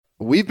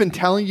We've been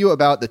telling you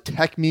about the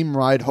Tech Meme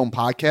Ride Home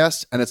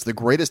podcast, and it's the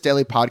greatest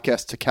daily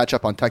podcast to catch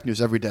up on tech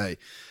news every day.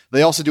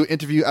 They also do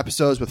interview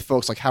episodes with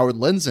folks like Howard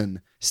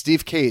Lindzen,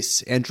 Steve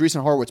Case,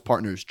 Andreessen Horowitz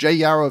partners, Jay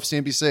Yarrow of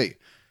CNBC.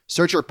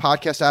 Search your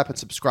podcast app and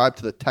subscribe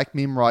to the Tech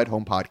Meme Ride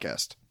Home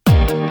podcast.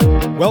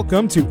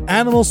 Welcome to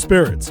Animal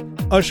Spirits,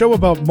 a show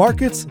about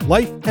markets,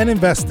 life, and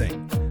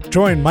investing.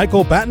 Join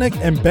Michael Batnick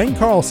and Ben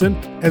Carlson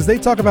as they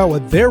talk about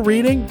what they're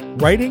reading,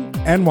 writing,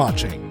 and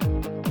watching.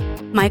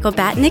 Michael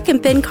Batnick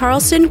and Ben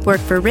Carlson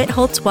work for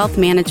Ritholtz Wealth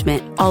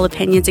Management. All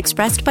opinions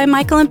expressed by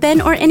Michael and Ben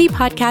or any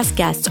podcast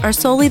guests are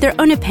solely their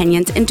own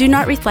opinions and do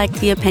not reflect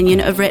the opinion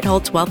of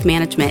Ritholtz Wealth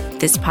Management.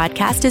 This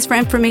podcast is for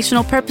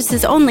informational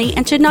purposes only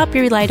and should not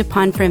be relied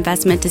upon for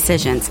investment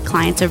decisions.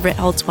 Clients of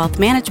Ritholtz Wealth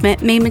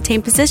Management may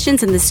maintain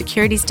positions in the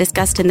securities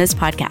discussed in this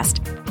podcast.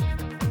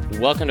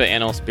 Welcome to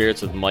Animal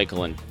Spirits with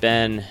Michael and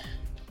Ben.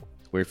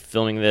 We're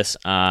filming this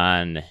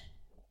on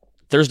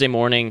Thursday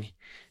morning,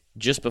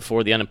 just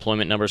before the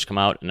unemployment numbers come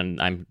out,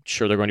 and I'm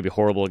sure they're going to be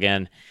horrible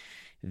again.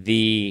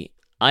 The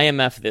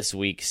IMF this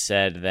week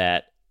said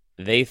that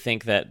they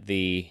think that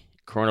the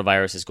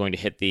coronavirus is going to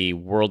hit the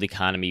world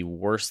economy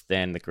worse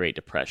than the Great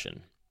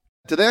Depression.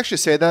 Did they actually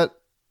say that?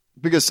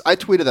 Because I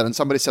tweeted that and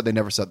somebody said they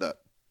never said that.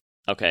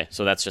 Okay,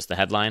 so that's just the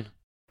headline?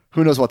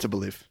 Who knows what to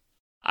believe?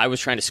 I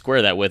was trying to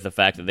square that with the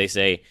fact that they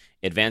say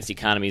advanced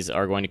economies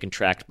are going to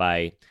contract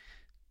by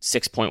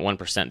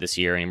 6.1% this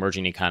year and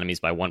emerging economies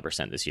by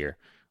 1% this year.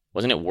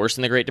 Wasn't it worse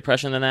than the Great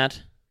Depression than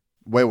that?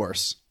 Way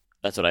worse.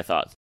 That's what I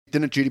thought.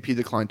 Didn't GDP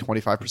decline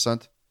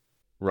 25%?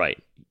 Right.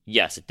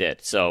 Yes, it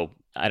did. So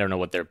I don't know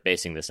what they're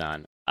basing this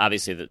on.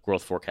 Obviously, the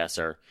growth forecasts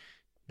are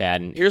bad.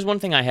 And here's one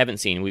thing I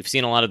haven't seen. We've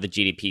seen a lot of the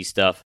GDP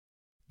stuff,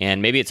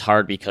 and maybe it's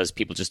hard because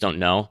people just don't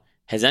know.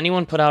 Has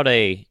anyone put out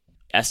a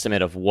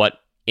estimate of what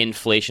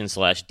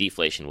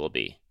inflation/deflation will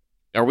be?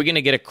 Are we going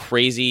to get a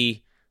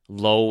crazy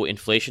low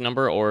inflation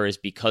number, or is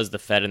because the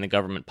Fed and the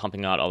government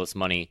pumping out all this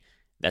money,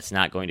 that's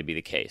not going to be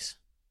the case?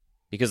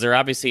 Because there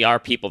obviously are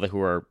people who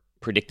are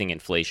predicting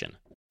inflation.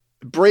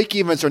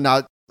 Break-evens are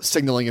not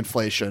signaling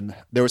inflation.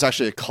 There was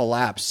actually a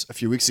collapse a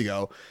few weeks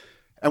ago.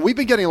 And we've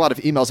been getting a lot of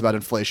emails about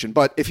inflation.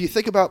 But if you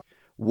think about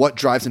what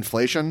drives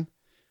inflation,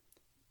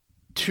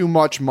 too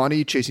much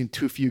money chasing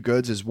too few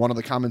goods is one of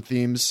the common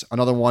themes.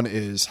 Another one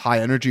is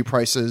high energy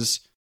prices.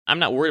 I'm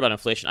not worried about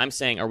inflation. I'm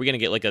saying, are we going to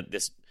get like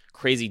this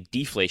crazy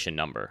deflation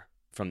number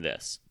from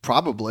this?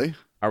 Probably.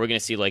 Are we going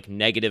to see like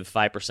negative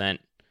 5%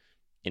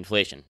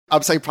 inflation?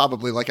 I'm saying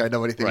probably, like I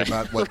know anything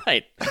about what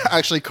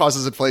actually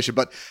causes inflation,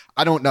 but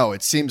I don't know.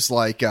 It seems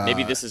like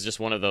maybe this is just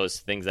one of those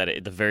things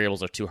that the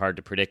variables are too hard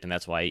to predict, and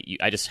that's why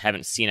I just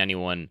haven't seen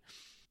anyone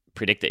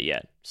predict it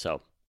yet.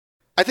 So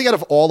I think out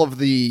of all of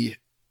the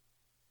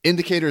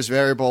indicators,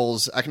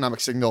 variables, economic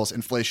signals,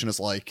 inflation is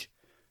like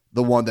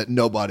the one that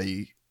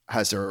nobody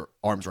has their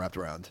arms wrapped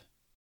around.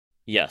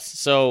 Yes.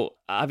 So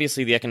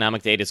obviously the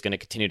economic data is going to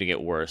continue to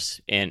get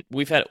worse. And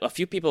we've had a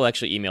few people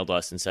actually emailed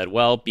us and said,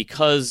 well,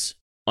 because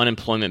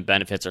unemployment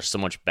benefits are so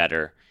much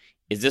better,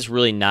 is this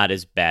really not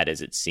as bad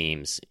as it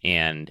seems?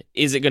 And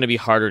is it going to be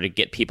harder to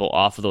get people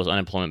off of those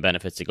unemployment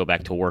benefits to go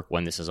back to work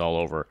when this is all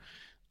over?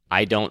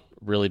 I don't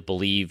really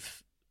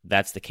believe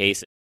that's the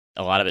case.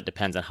 A lot of it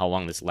depends on how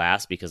long this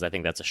lasts, because I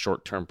think that's a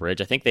short-term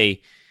bridge. I think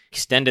they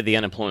extended the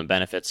unemployment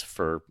benefits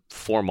for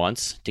 4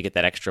 months to get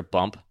that extra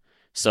bump.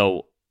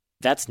 So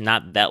that's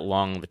not that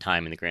long of a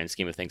time in the grand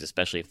scheme of things,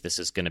 especially if this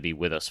is going to be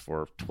with us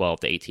for 12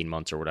 to 18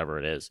 months or whatever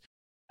it is.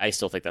 I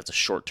still think that's a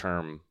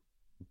short-term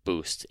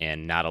boost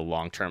and not a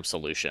long-term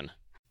solution.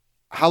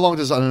 How long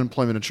does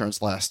unemployment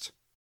insurance last?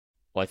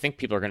 Well, I think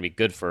people are going to be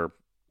good for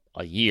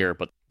a year,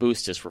 but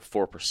boost is for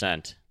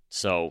 4%.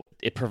 So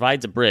it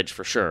provides a bridge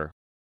for sure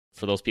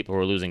for those people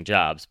who are losing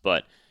jobs,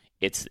 but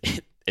it's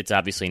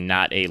obviously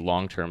not a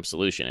long-term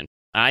solution. And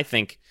I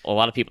think a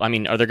lot of people,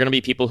 are there going to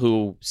be people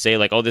who say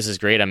like, oh, this is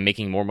great, I'm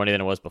making more money than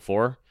I was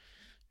before?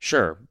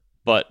 Sure.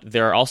 But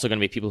there are also going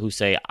to be people who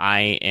say, I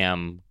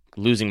am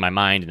losing my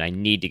mind and I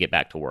need to get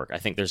back to work. I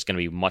think there's going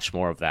to be much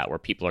more of that, where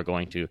people are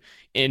going to,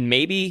 and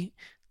maybe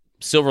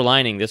silver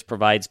lining, this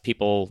provides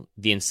people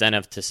the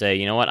incentive to say,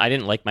 you know what, I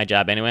didn't like my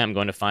job anyway, I'm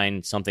going to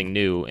find something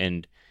new.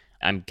 And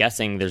I'm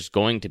guessing there's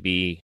going to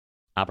be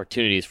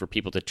opportunities for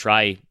people to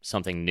try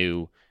something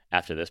new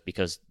after this,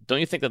 because don't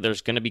you think that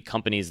there's going to be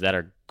companies that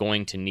are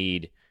going to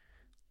need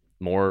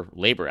more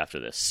labor after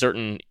this?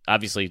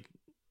 Obviously,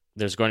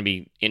 there's going to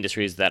be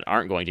industries that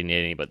aren't going to need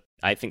any, but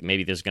I think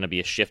maybe there's going to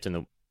be a shift in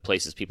the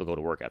places people go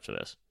to work after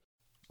this.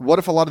 What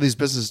if a lot of these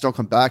businesses don't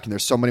come back and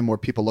there's so many more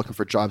people looking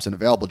for jobs than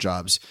available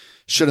jobs?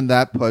 Shouldn't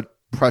that put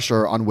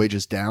pressure on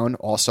wages down,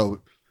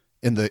 also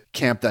in the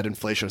camp that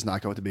inflation is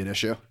not going to be an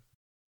issue?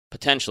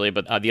 Potentially,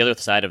 but the other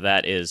side of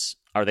that is,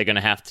 are they going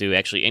to have to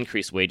actually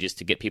increase wages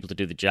to get people to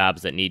do the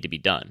jobs that need to be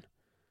done?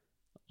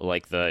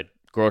 Like the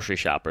grocery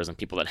shoppers and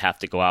people that have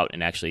to go out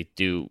and actually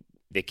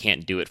they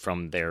can't do it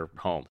from their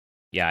home.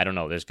 Yeah, I don't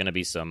know. There's going to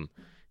be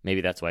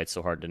maybe that's why it's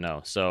so hard to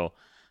know. So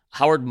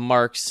Howard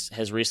Marks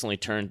has recently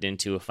turned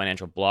into a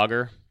financial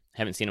blogger.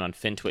 Haven't seen him on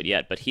FinTwit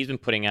yet, but he's been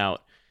putting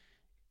out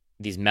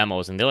these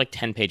memos, and they're like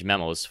 10-page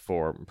memos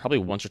for probably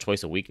once or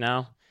twice a week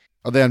now.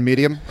 Are they on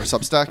Medium or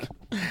Substack?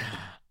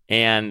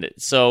 And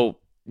so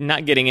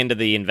not getting into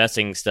the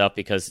investing stuff,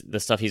 because the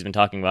stuff he's been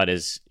talking about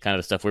is kind of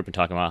the stuff we've been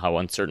talking about, how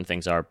uncertain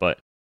things are. But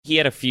he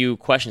had a few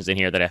questions in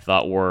here that I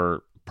thought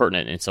were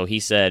pertinent. And so he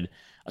said,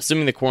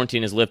 assuming the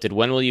quarantine is lifted,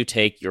 when will you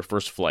take your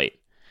first flight?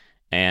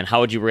 And how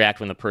would you react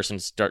when the person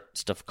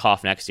starts to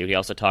cough next to you? He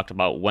also talked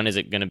about, when is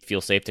it going to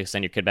feel safe to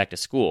send your kid back to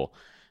school?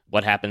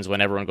 What happens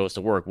when everyone goes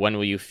to work? When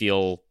will you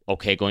feel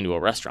okay going to a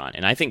restaurant?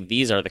 And I think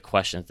these are the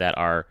questions that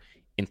are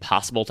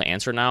impossible to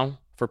answer now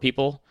for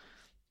people.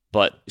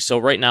 But so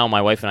right now,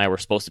 my wife and I were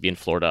supposed to be in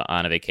Florida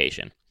on a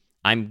vacation.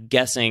 I'm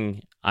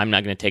guessing I'm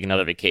not going to take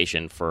another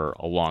vacation for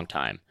a long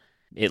time,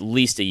 at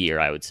least a year,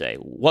 I would say.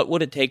 What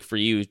would it take for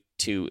you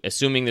to,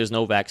 assuming there's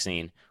no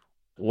vaccine,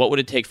 what would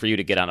it take for you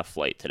to get on a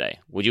flight today?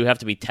 Would you have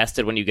to be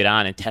tested when you get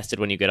on and tested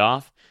when you get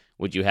off?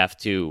 Would you have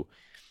to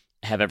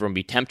have everyone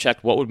be temp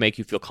checked? What would make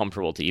you feel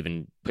comfortable to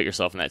even put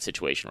yourself in that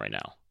situation right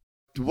now?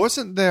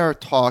 Wasn't there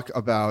talk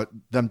about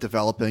them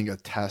developing a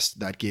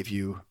test that gave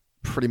you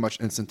pretty much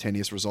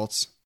instantaneous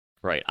results?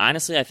 Right.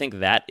 Honestly, I think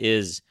that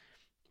is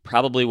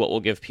probably what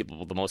will give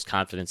people the most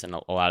confidence in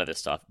a lot of this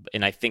stuff.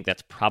 And I think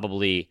that's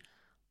probably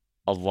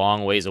a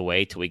long ways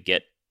away till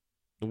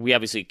we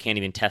obviously can't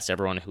even test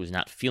everyone who's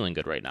not feeling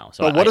good right now.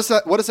 So but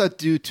what does that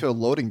do to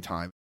loading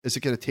time? Is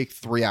it going to take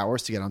 3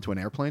 hours to get onto an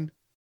airplane?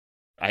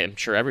 I am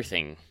sure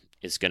everything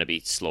is going to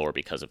be slower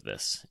because of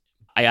this.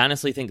 I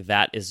honestly think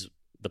that is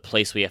the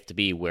place we have to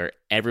be, where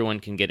everyone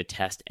can get a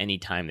test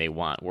anytime they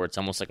want, where it's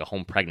almost like a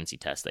home pregnancy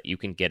test, that you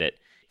can get it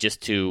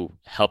just to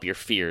help your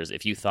fears.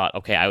 If you thought,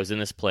 okay, I was in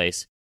this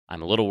place,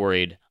 I'm a little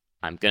worried,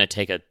 I'm going to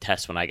take a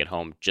test when I get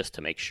home just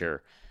to make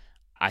sure.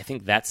 I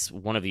think that's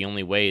one of the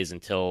only ways,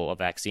 until a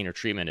vaccine or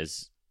treatment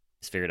is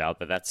figured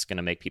out, that's going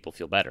to make people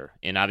feel better.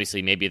 And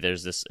obviously maybe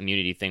there's this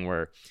immunity thing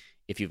where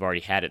if you've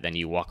already had it, then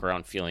you walk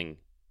around feeling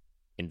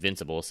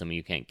invincible, assuming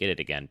you can't get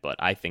it again. But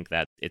I think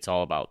that it's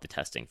all about the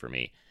testing for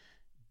me,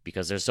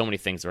 because there's so many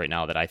things right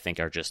now that I think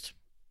are just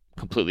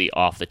completely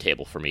off the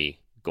table for me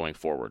going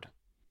forward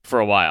for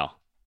a while.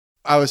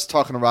 I was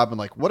talking to Robin,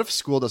 like, what if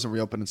school doesn't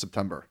reopen in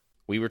September?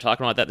 We were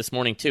talking about that this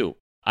morning too.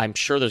 I'm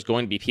sure there's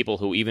going to be people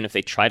who, even if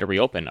they try to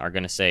reopen, are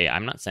going to say,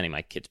 I'm not sending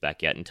my kids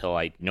back yet until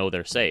I know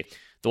they're safe.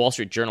 The Wall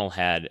Street Journal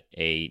had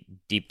a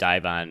deep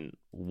dive on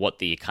what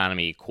the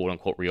economy, quote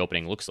unquote,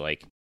 reopening looks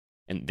like.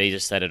 And they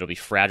just said it'll be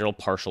fragile,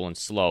 partial, and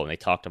slow. And they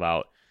talked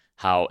about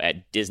how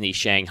at Disney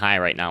Shanghai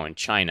right now in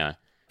China,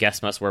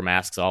 guests must wear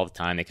masks all the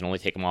time. They can only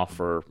take them off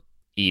for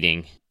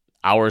eating.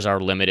 Hours are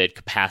limited.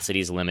 Capacity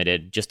is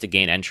limited. Just to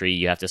gain entry,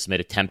 you have to submit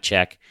a temp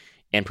check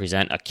and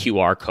present a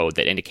QR code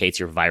that indicates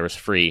you're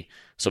virus-free.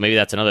 So maybe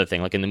that's another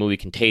thing. Like in the movie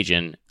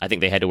Contagion, I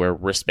think they had to wear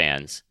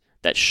wristbands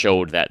that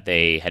showed that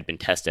they had been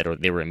tested or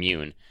they were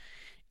immune.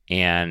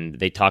 And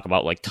they talk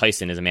about, like,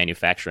 Tyson is a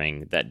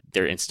manufacturing, that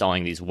they're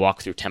installing these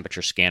walk-through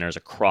temperature scanners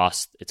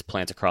across its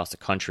plants across the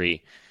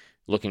country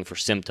looking for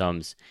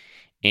symptoms.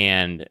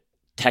 And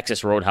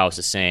Texas Roadhouse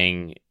is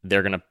saying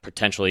they're going to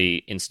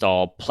potentially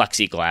install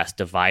plexiglass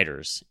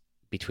dividers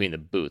between the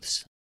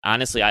booths.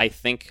 Honestly, I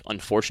think,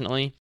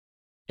 unfortunately,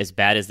 as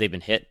bad as they've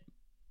been hit,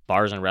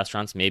 bars and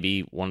restaurants may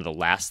be one of the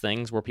last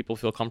things where people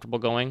feel comfortable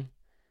going,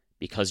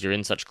 because you're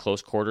in such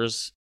close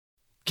quarters.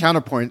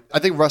 Counterpoint, I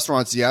think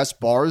restaurants, yes.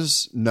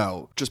 Bars,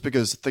 no. Just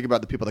because think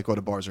about the people that go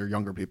to bars are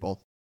younger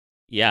people.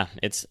 Yeah,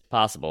 it's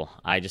possible.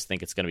 I just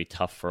think it's going to be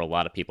tough for a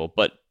lot of people.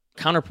 But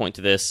counterpoint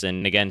to this,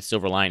 and again,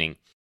 silver lining,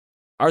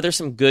 are there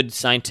some good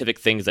scientific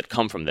things that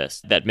come from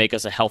this that make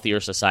us a healthier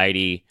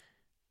society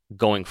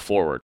going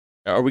forward?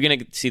 Are we going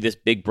to see this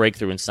big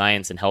breakthrough in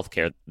science and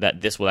healthcare that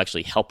this will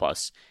actually help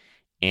us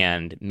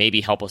and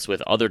maybe help us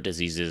with other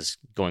diseases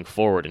going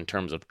forward in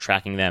terms of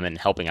tracking them and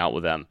helping out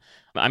with them?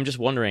 I'm just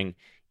wondering,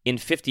 in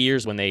 50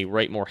 years, when they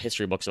write more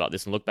history books about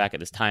this and look back at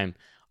this time,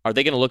 are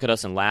they going to look at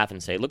us and laugh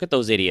and say, look at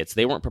those idiots,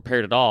 they weren't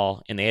prepared at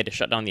all and they had to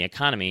shut down the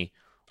economy?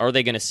 Or are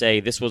they going to say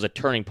this was a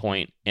turning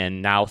point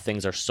and now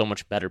things are so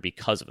much better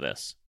because of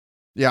this?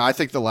 Yeah, I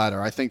think the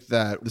latter. I think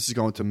that this is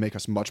going to make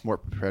us much more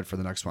prepared for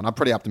the next one. I'm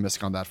pretty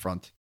optimistic on that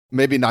front.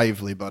 Maybe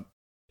naively, but...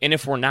 And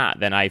if we're not,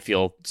 then I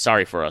feel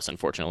sorry for us,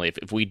 unfortunately,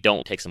 if we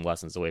don't take some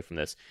lessons away from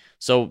this.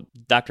 So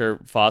Dr.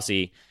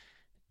 Fauci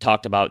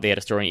talked about, they had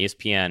a story on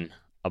ESPN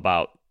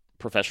about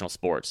professional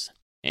sports.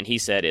 And he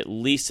said at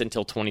least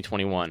until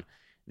 2021,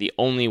 the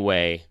only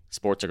way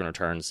sports are going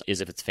to return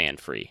is if it's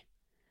fan-free.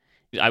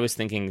 I was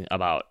thinking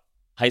about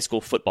high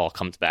school football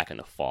comes back in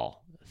the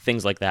fall.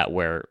 Things like that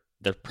where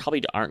there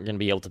probably aren't going to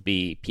be able to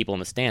be people in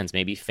the stands,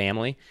 maybe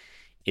family.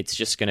 It's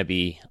just going to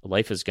be,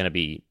 life is going to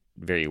be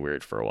very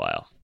weird for a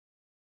while.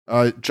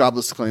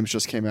 Jobless claims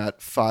just came at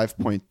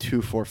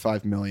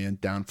 5.245 million,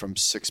 down from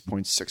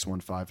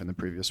 6.615 in the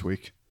previous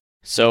week.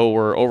 So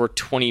we're over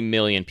 20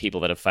 million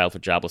people that have filed for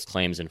jobless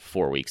claims in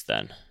 4 weeks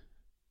then.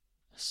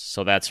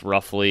 So that's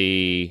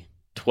roughly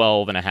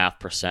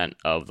 12.5%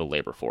 of the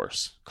labor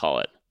force, call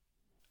it.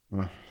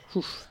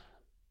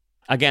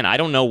 Again, I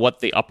don't know what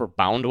the upper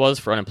bound was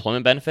for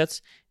unemployment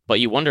benefits, but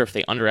you wonder if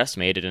they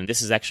underestimated, and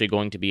this is actually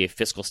going to be a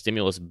fiscal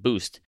stimulus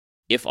boost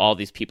if all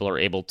these people are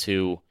able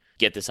to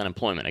get this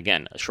unemployment.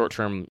 Again, a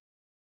short-term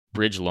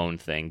bridge loan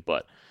thing,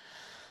 but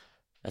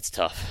that's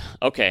tough.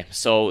 Okay,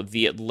 so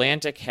The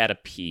Atlantic had a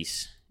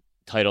piece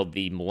titled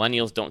 "The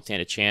Millennials Don't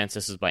Stand a Chance."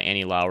 This is by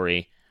Annie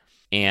Lowrey,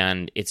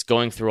 and it's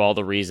going through all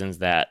the reasons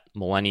that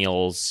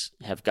millennials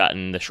have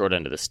gotten the short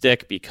end of the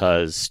stick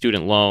because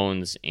student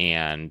loans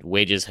and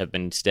wages have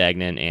been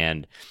stagnant,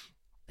 and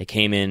they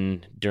came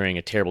in during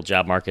a terrible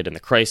job market and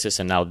the crisis,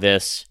 and now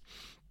this.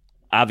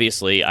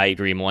 Obviously, I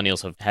agree,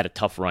 millennials have had a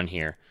tough run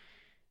here.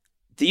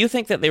 Do you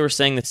think that they were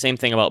saying the same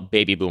thing about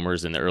baby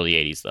boomers in the early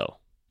 80s, though?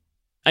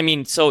 I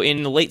mean, so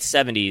in the late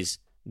 70s,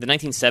 the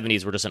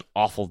 1970s were just an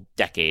awful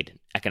decade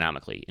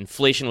economically.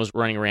 Inflation was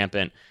running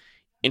rampant.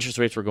 Interest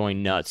rates were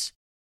going nuts.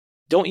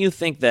 Don't you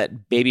think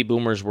that baby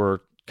boomers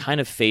were kind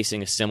of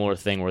facing a similar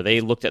thing where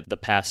they looked at the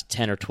past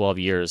 10 or 12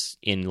 years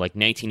in like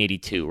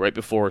 1982, right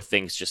before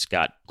things just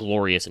got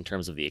glorious in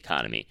terms of the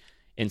economy,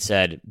 and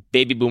said,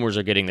 baby boomers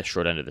are getting the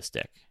short end of the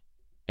stick?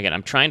 Again,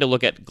 I'm trying to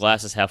look at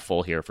glasses half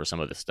full here for some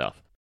of this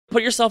stuff.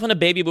 Put yourself in a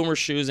baby boomer's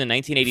shoes in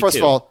 1982. First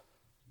of all,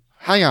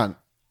 hang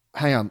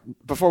on.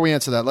 Before we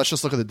answer that, let's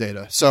just look at the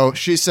data. So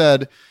she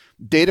said,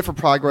 Data for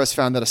Progress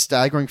found that a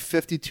staggering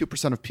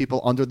 52% of people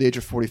under the age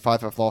of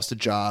 45 have lost a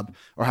job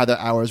or had their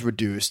hours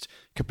reduced,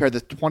 compared to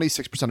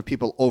 26% of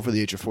people over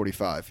the age of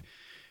 45.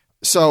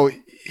 So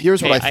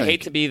here's what I think. I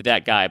hate to be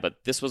that guy,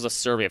 but this was a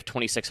survey of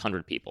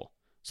 2,600 people.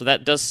 So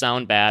that does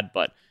sound bad,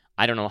 but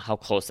I don't know how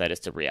close that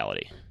is to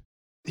reality.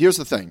 Here's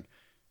the thing.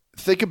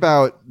 Think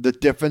about the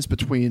difference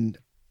between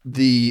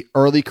the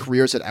early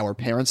careers that our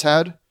parents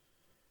had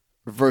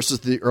versus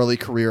the early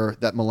career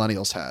that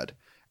millennials had.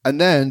 And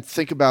then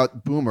think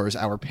about boomers,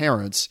 our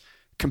parents,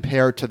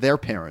 compared to their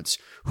parents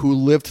who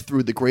lived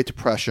through the Great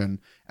Depression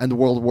and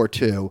World War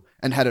II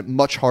and had it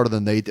much harder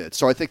than they did.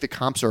 So I think the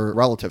comps are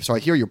relative. So I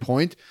hear your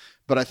point,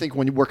 but I think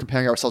when we're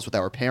comparing ourselves with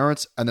our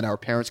parents and then our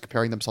parents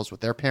comparing themselves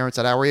with their parents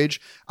at our age,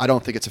 I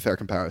don't think it's a fair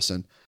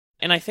comparison.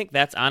 And I think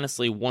that's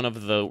honestly one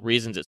of the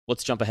reasons.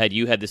 Let's jump ahead.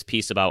 You had this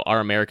piece about, are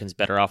Americans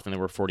better off than they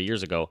were 40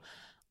 years ago?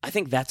 I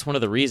think that's one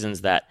of the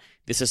reasons that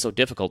this is so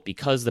difficult,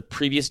 because the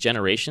previous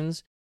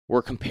generations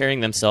were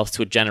comparing themselves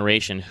to a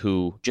generation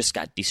who just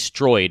got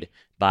destroyed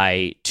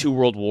by 2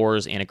 world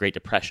wars and a Great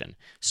Depression.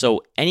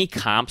 So any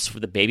comps for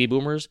the baby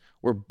boomers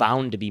were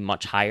bound to be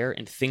much higher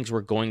and things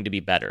were going to be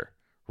better,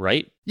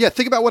 right? Yeah,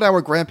 think about what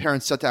our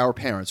grandparents said to our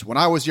parents. When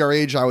I was your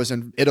age, I was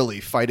in Italy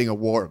fighting a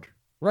war.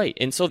 Right.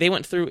 And so they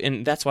went through,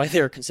 and that's why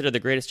they're considered the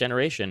greatest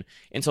generation.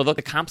 And so look,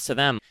 the comps to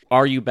them,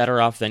 are you better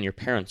off than your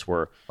parents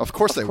were? Of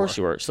course they were. Of course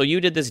you were. So you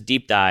did this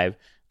deep dive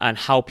on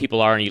how people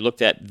are, and you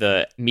looked at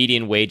the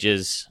median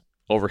wages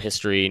over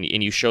history,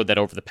 and you showed that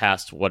over the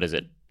past,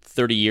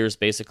 30 years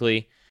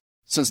basically?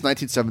 Since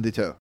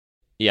 1972.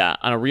 Yeah,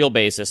 on a real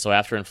basis, so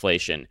after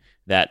inflation,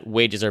 that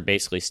wages are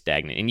basically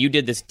stagnant. And you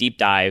did this deep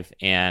dive,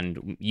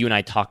 and you and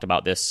I talked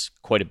about this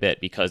quite a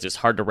bit because it's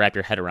hard to wrap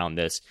your head around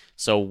this.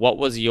 So what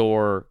was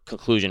your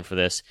conclusion for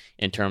this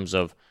in terms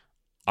of,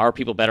 are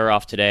people better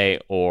off today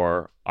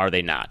or are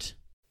they not?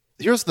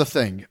 Here's the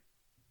thing.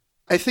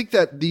 I think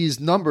that these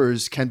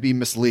numbers can be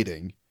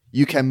misleading.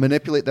 You can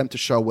manipulate them to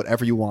show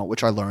whatever you want,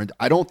 which I learned.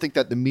 I don't think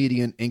that the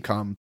median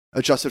income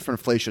adjusted for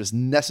inflation is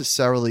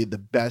necessarily the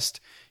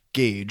best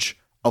gauge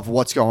of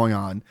what's going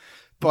on.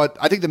 But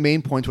I think the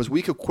main point was,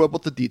 we could quibble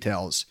with the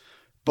details,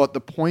 but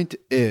the point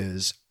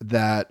is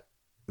that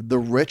the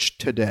rich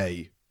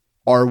today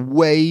are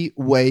way,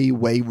 way,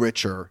 way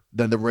richer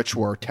than the rich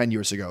were 10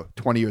 years ago,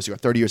 20 years ago,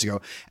 30 years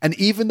ago. And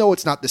even though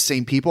it's not the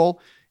same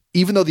people,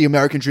 even though the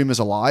American dream is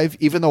alive,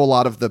 even though a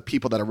lot of the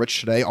people that are rich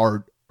today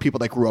are people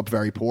that grew up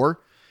very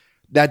poor,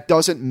 that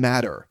doesn't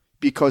matter,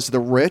 because the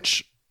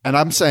rich, and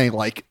I'm saying,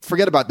 like,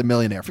 forget about the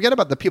millionaire, forget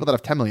about the people that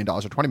have $10 million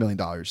or $20 million.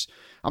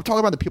 I'm talking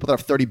about the people that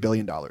have $30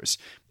 billion.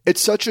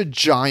 It's such a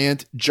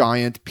giant,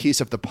 giant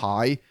piece of the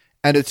pie,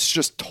 and it's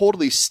just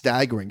totally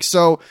staggering.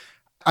 So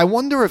I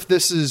wonder if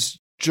this is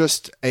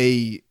just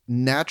a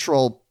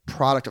natural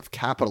product of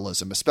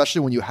capitalism,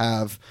 especially when you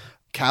have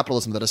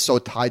capitalism that is so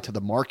tied to the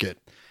market.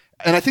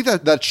 And I think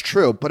that that's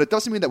true, but it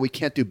doesn't mean that we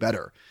can't do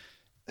better.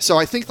 So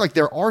I think, like,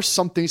 there are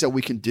some things that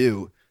we can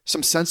do,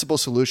 some sensible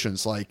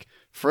solutions, like,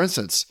 for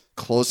instance,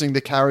 closing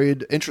the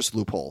carried interest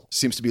loophole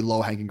seems to be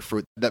low-hanging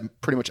fruit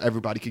that pretty much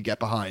everybody could get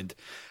behind.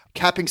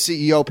 Capping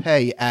CEO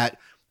pay at,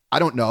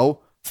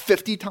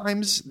 50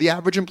 times the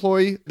average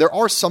employee. There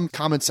are some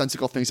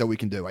commonsensical things that we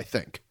can do, I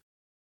think.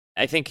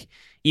 I think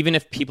even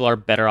if people are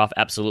better off,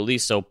 absolutely.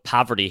 So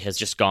poverty has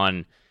just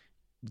gone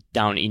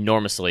down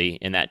enormously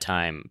in that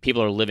time.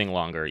 People are living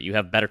longer. You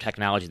have better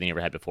technology than you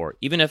ever had before.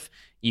 Even if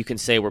you can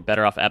say we're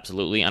better off,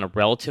 absolutely, on a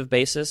relative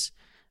basis,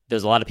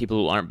 there's a lot of people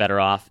who aren't better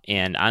off.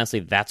 And honestly,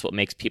 that's what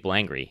makes people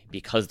angry,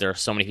 because there are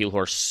so many people who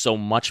are so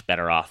much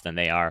better off than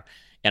they are.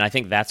 And I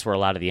think that's where a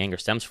lot of the anger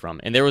stems from.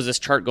 And there was this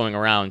chart going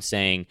around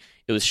saying,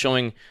 it was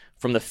showing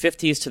from the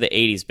 50s to the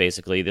 80s,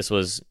 basically, this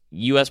was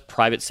U.S.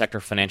 private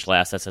sector financial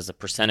assets as a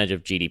percentage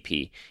of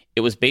GDP.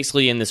 It was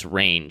basically in this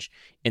range.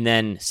 And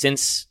then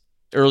since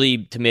early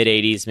to mid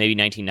 80s, maybe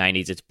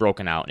 1990s, it's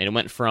broken out. And it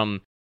went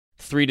from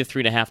 3 to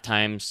 3.5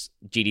 times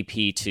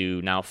GDP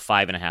to now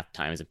 5.5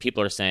 times. And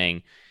people are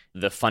saying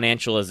the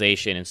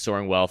financialization and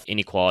soaring wealth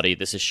inequality,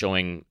 this is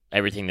showing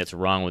everything that's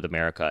wrong with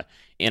America.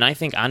 And I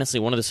think, honestly,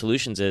 one of the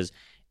solutions is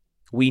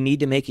we need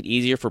to make it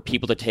easier for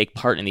people to take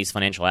part in these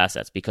financial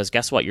assets, because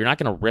guess what? You're not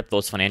going to rip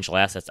those financial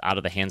assets out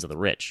of the hands of the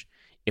rich.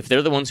 If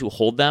they're the ones who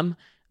hold them,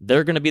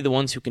 they're going to be the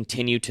ones who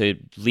continue to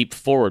leap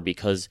forward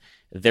because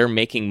they're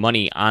making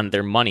money on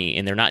their money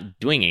and they're not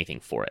doing anything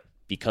for it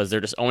because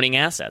they're just owning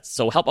assets.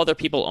 So help other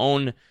people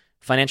own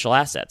financial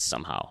assets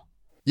somehow.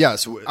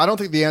 Yes, I don't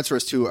think the answer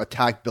is to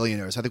attack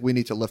billionaires. I think we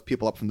need to lift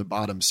people up from the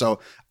bottom.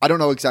 So I don't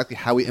know exactly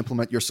how we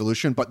implement your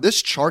solution, but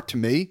this chart to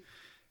me,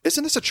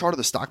 isn't this a chart of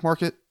the stock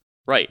market?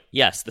 Right.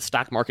 Yes, the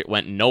stock market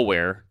went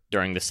nowhere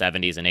during the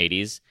 70s and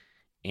 80s,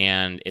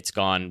 and it's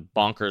gone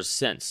bonkers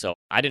since. So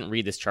I didn't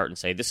read this chart and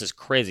say, this is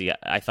crazy.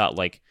 I thought,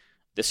 like,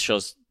 this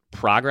shows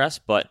progress,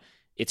 but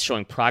it's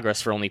showing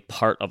progress for only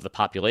part of the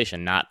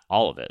population, not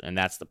all of it, and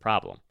that's the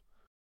problem.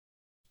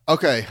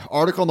 Okay,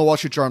 article in the Wall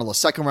Street Journal, a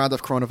second round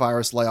of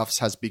coronavirus layoffs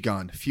has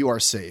begun. Few are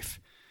safe.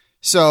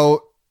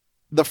 So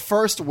the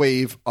first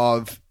wave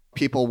of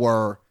people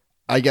were,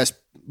 I guess,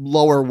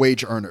 lower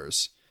wage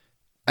earners.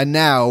 And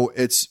now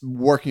it's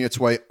working its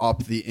way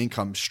up the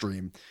income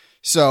stream.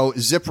 So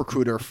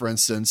ZipRecruiter, for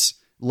instance,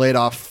 laid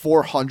off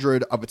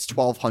 400 of its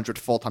 1,200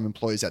 full-time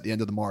employees at the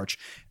end of the March.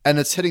 And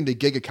it's hitting the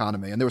gig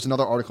economy. And there was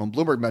another article, and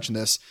Bloomberg mentioned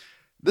this.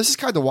 This is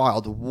kind of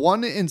wild.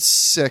 1 in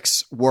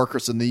 6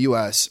 workers in the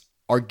U.S.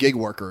 are gig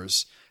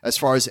workers as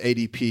far as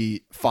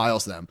ADP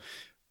files them.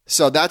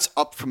 So that's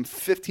up from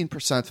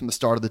 15% from the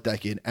start of the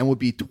decade and would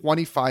be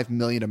 25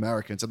 million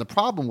Americans. And the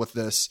problem with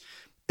this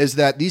is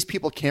that these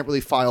people can't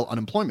really file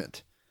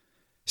unemployment.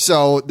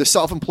 So the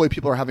self-employed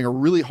people are having a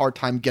really hard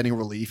time getting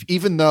relief,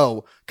 even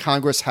though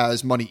Congress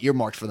has money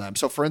earmarked for them.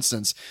 So for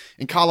instance,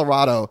 in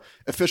Colorado,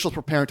 officials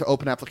preparing to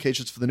open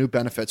applications for the new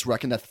benefits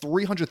reckon that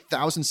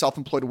 300,000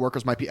 self-employed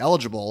workers might be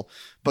eligible,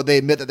 but they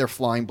admit that they're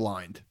flying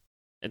blind.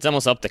 It's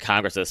almost up to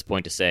Congress at this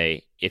point to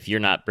say, if you're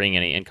not bringing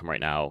any income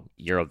right now,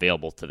 you're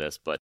available to this.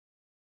 But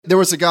there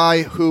was a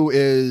guy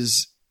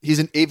he's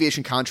an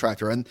aviation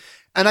contractor,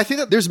 and I think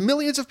that there's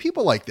millions of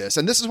people like this.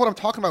 And this is what I'm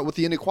talking about with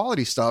the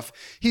inequality stuff.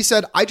 He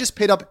said, I just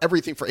paid up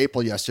everything for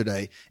April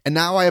yesterday, and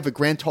now I have a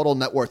grand total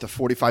net worth of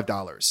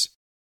 $45.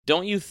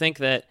 Don't you think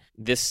that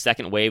this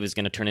second wave is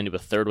going to turn into a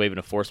third wave and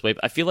a fourth wave?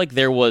 I feel like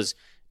there was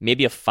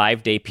maybe a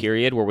 5-day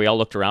period where we all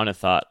looked around and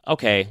thought,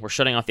 okay, we're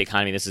shutting off the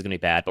economy. This is going to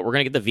be bad, but we're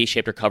going to get the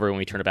V-shaped recovery when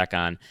we turn it back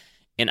on.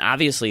 And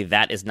obviously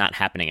that is not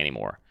happening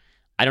anymore.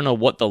 I don't know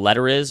what the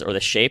letter is or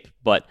the shape,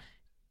 but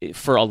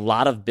for a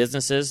lot of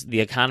businesses, the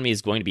economy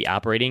is going to be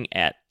operating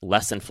at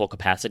less than full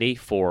capacity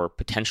for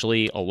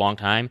potentially a long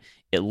time,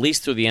 at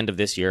least through the end of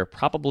this year,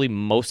 probably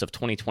most of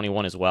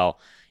 2021 as well.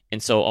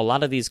 And so a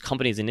lot of these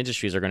companies and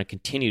industries are going to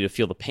continue to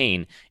feel the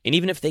pain. And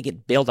even if they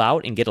get bailed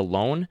out and get a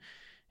loan,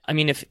 I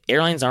mean, if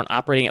airlines aren't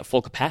operating at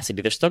full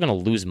capacity, they're still going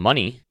to lose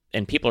money,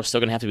 and people are still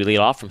going to have to be laid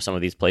off from some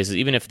of these places,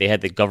 even if they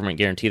had the government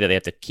guarantee that they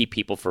have to keep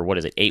people for,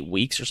 8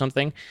 weeks or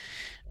something.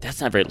 That's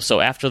not very...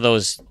 So after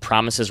those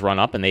promises run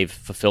up and they've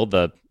fulfilled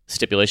the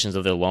stipulations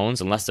of their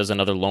loans, unless there's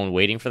another loan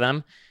waiting for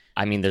them,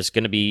 I mean, there's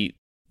going to be...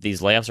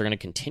 These layoffs are going to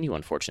continue,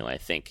 unfortunately, I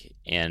think.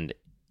 And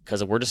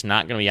because we're just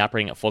not going to be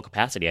operating at full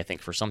capacity, I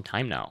think, for some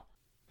time now.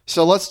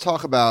 So let's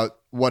talk about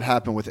what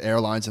happened with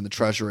airlines and the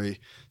Treasury.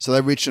 So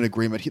they reached an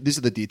agreement. These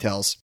are the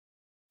details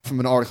from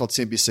an article at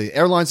CNBC.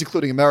 Airlines,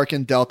 including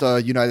American,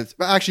 Delta, United...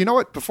 Actually, you know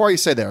what? Before I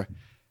say there,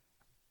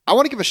 I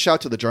want to give a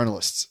shout to the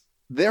journalists.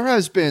 There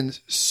has been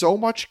so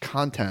much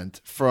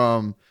content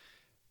from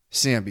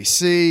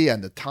CNBC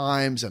and the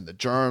Times and the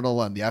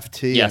Journal and the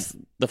FT. Yes,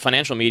 the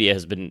financial media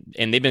has been...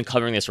 And they've been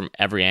covering this from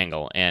every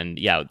angle. And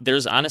yeah,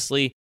 there's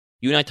honestly...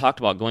 You and I talked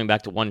about going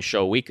back to one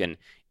show a week, and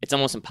it's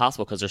almost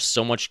impossible because there's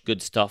so much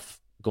good stuff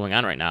going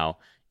on right now,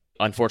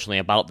 unfortunately,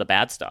 about the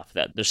bad stuff,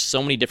 that there's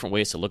so many different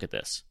ways to look at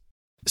this.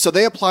 So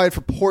they applied for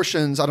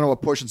portions, I don't know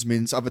what portions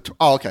means, of a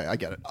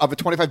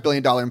 $25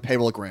 billion in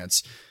payroll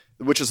grants,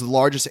 which is the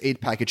largest aid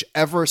package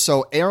ever.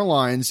 So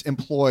airlines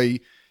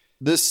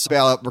this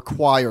bailout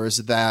requires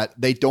that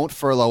they don't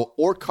furlough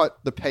or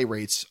cut the pay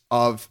rates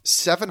of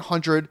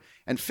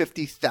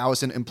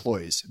 750,000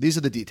 employees. These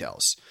are the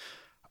details.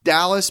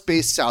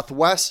 Dallas-based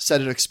Southwest said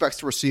it expects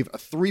to receive a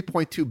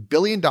 $3.2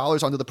 billion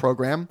under the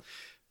program,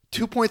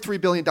 $2.3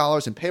 billion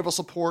in payroll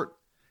support,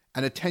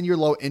 and a 10-year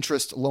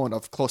low-interest loan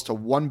of close to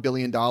 $1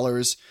 billion.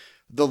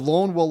 The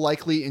loan will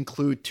likely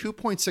include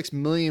 2.6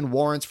 million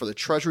warrants for the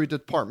Treasury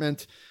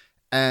Department,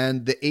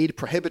 and the aid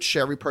prohibits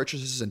share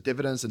repurchases and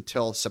dividends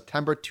until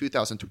September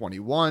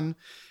 2021.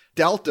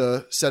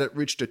 Delta said it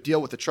reached a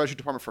deal with the Treasury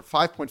Department for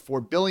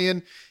 $5.4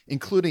 billion,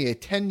 including a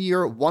 10-year,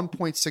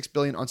 $1.6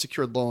 billion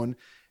unsecured loan,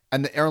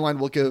 and the airline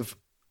will give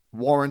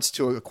warrants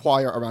to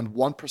acquire around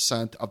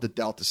 1% of the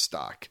Delta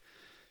stock.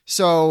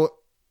 So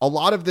a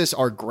lot of this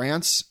are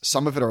grants.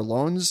 Some of it are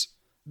loans.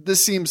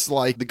 This seems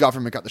like the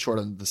government got the short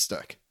end of the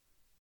stick.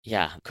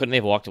 Yeah. Couldn't they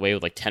have walked away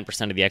with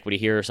 10% of the equity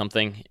here or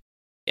something?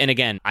 And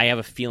again, I have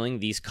a feeling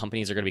these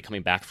companies are going to be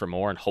coming back for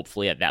more, and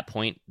hopefully at that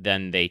point,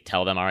 then they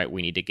tell them, all right,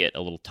 we need to get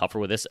a little tougher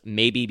with this.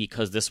 Maybe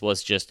because this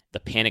was just the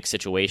panic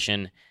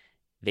situation,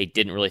 they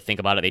didn't really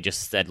think about it. They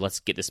just said, let's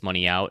get this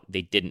money out.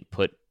 They didn't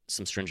put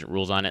some stringent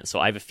rules on it.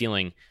 So I have a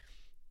feeling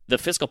the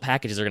fiscal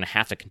packages are going to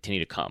have to continue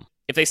to come.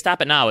 If they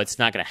stop it now, it's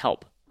not going to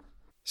help.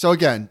 So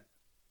again,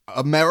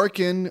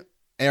 American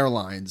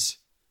Airlines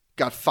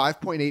got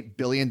 $5.8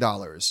 billion.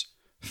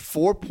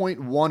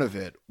 4.1 of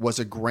it was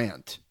a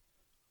grant.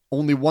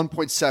 Only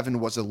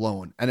 1.7 was a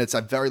loan, and it's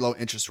at very low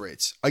interest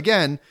rates.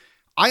 Again,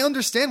 I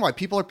understand why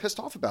people are pissed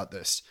off about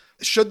this.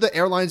 Should the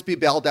airlines be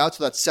bailed out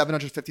so that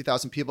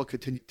 750,000 people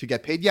continue to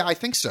get paid? Yeah, I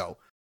think so.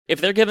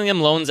 If they're giving them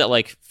loans at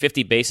like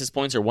 50 basis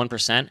points or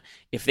 1%,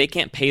 if they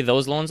can't pay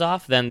those loans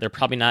off, then they're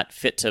probably not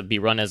fit to be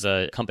run as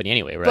a company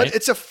anyway, right? But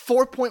it's a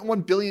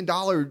 $4.1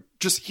 billion,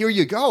 just here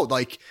you go.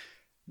 Like,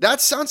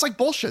 that sounds like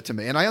bullshit to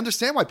me, and I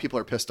understand why people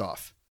are pissed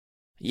off.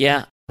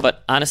 Yeah,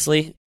 but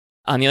honestly,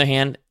 on the other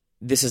hand,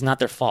 this is not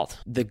their fault.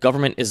 The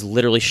government is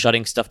literally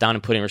shutting stuff down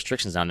and putting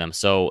restrictions on them.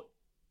 So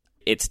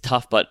it's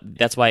tough, but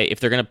that's why if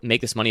they're going to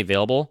make this money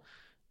available,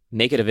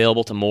 make it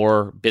available to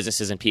more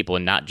businesses and people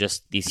and not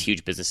just these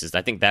huge businesses.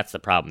 I think that's the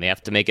problem. They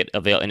have to make it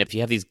available. And if you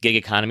have these gig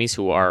economies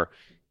who are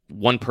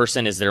one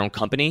person is their own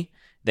company,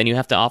 then you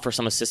have to offer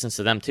some assistance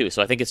to them too.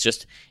 So I think it's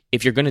just,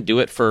 if you're going to do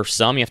it for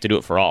some, you have to do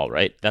it for all,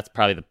 right? That's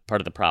probably the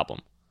part of the problem.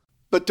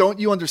 But don't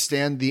you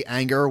understand the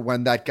anger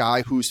when that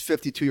guy who's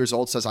 52 years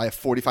old says, I have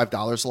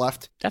 $45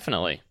 left?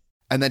 Definitely.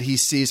 And then he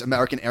sees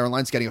American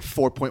Airlines getting a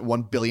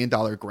 $4.1 billion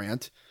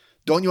grant.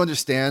 Don't you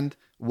understand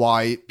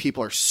why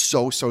people are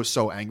so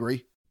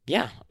angry?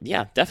 Yeah,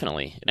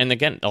 definitely. And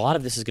again, a lot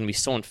of this is going to be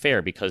so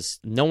unfair because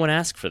no one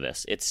asked for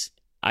this.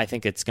 I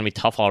think it's going to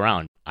be tough all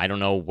around. I don't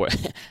know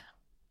what.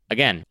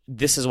 Again,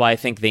 this is why I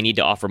think they need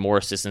to offer more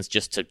assistance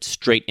just to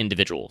straight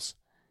individuals.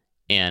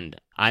 And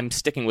I'm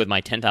sticking with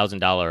my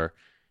 $10,000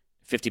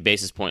 50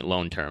 basis point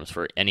loan terms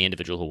for any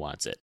individual who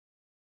wants it.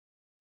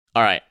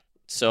 All right.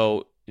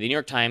 So the New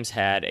York Times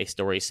had a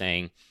story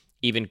saying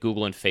even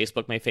Google and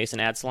Facebook may face an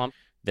ad slump.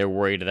 They're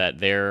worried that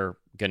they're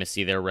going to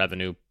see their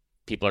revenue.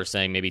 People are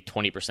saying maybe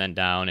 20%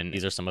 down, and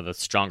these are some of the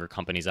stronger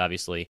companies,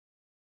 obviously.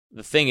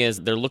 The thing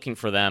is, they're looking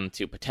for them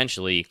to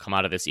potentially come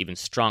out of this even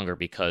stronger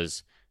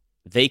because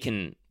they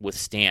can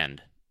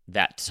withstand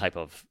that type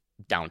of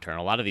downturn.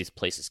 A lot of these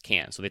places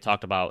can. So they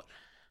talked about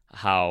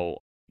how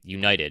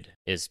United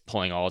is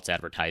pulling all its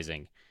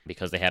advertising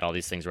because they had all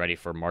these things ready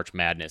for March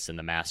Madness and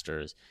the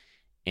Masters.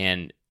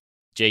 And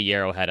Jay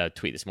Yarrow had a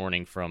tweet this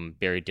morning from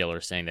Barry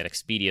Diller saying that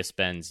Expedia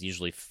spends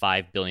usually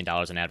 $5 billion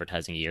in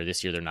advertising a year.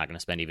 This year, they're not going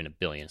to spend even $1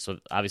 billion. So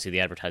obviously,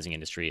 the advertising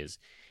industry is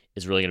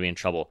really going to be in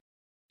trouble.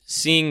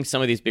 Seeing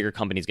some of these bigger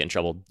companies get in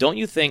trouble, don't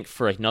you think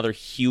for another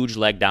huge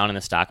leg down in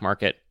the stock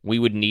market, we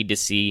would need to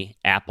see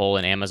Apple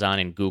and Amazon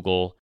and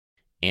Google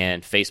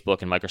and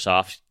Facebook and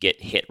Microsoft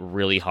get hit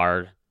really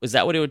hard? Is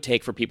that what it would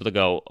take for people to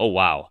go, oh,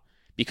 wow?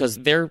 Because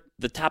they're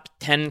the top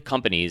 10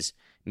 companies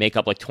make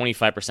up like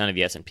 25% of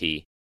the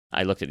S&P.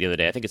 I looked at the other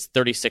day. I think it's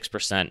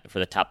 36% for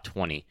the top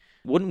 20.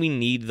 Wouldn't we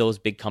need those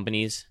big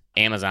companies?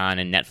 Amazon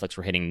and Netflix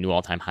were hitting new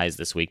all-time highs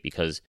this week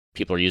because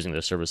people are using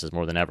their services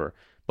more than ever.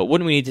 But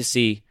wouldn't we need to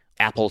see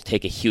Apple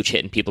take a huge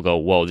hit and people go,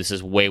 whoa, this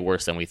is way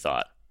worse than we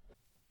thought?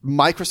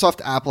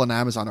 Microsoft, Apple, and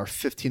Amazon are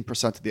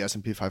 15% of the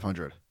S&P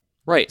 500.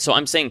 Right. So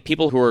I'm saying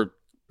people who are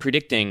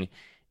predicting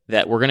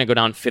that we're going to go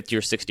down 50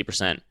 or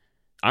 60%,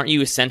 aren't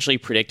you essentially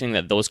predicting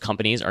that those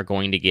companies are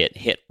going to get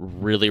hit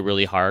really,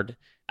 really hard?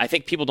 I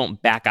think people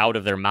don't back out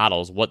of their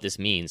models what this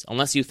means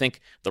unless you think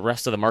the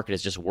rest of the market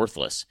is just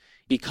worthless.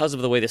 Because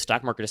of the way the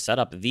stock market is set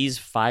up, these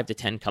 5 to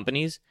 10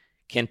 companies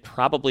can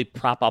probably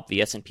prop up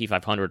the S&P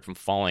 500 from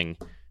falling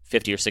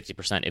 50 or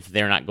 60% if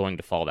they're not going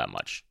to fall that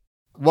much.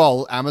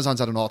 Well, Amazon's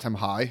at an all-time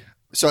high.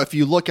 So if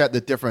you look at the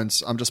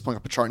difference, I'm just pulling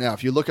up a chart now.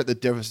 If you look at the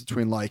difference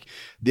between like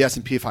the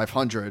S&P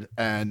 500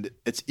 and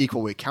its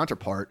equal weight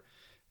counterpart,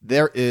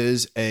 there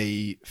is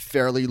a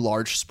fairly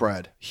large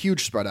spread,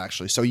 huge spread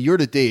actually. So year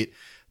to date,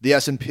 the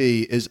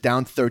S&P is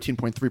down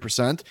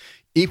 13.3%.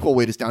 Equal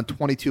weight is down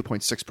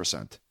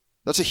 22.6%.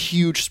 That's a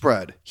huge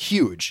spread,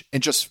 huge,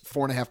 in just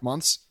 4.5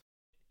 months.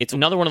 It's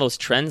another one of those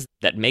trends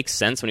that makes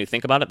sense when you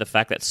think about it. The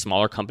fact that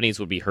smaller companies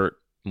would be hurt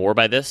more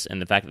by this, and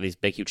the fact that these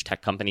big, huge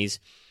tech companies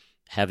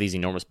have these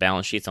enormous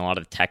balance sheets, and a lot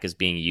of the tech is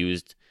being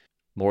used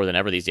more than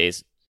ever these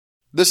days.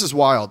 This is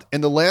wild. In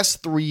the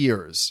last 3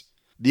 years,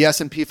 the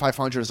S&P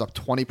 500 is up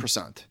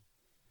 20%.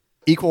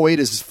 Equal weight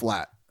is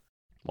flat.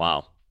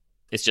 Wow.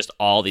 It's just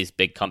all these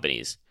big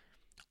companies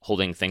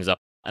holding things up.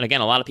 And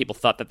again, a lot of people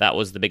thought that that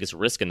was the biggest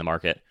risk in the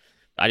market.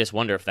 I just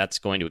wonder if that's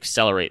going to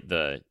accelerate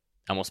the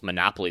almost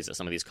monopolies that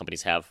some of these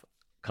companies have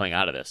coming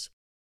out of this.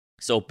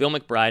 So Bill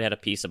McBride had a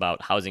piece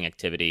about housing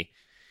activity,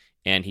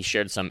 and he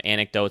shared some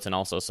anecdotes and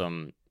also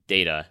some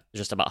data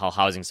just about how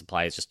housing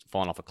supply is just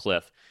falling off a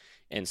cliff.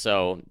 And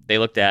so they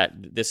looked at,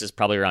 this is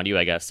probably around you,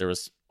 I guess, there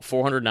was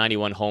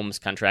 491 homes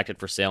contracted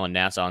for sale in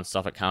Nassau and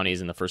Suffolk counties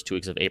in the first 2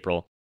 weeks of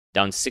April,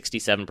 down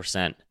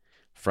 67%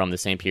 from the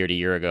same period a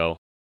year ago.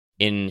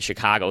 In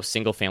Chicago,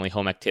 single-family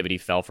home activity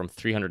fell from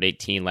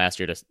 318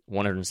 last year to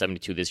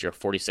 172 this year, a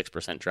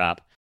 46%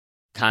 drop.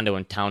 Condo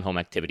and townhome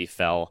activity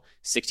fell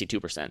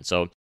 62%.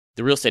 So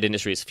the real estate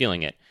industry is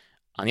feeling it.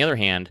 On the other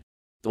hand,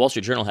 the Wall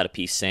Street Journal had a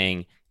piece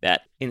saying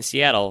that in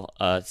Seattle,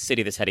 a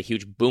city that's had a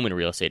huge boom in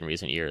real estate in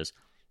recent years,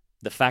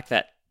 the fact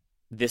that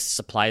this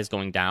supply is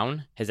going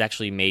down has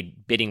actually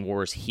made bidding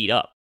wars heat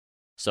up.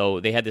 So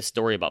they had this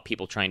story about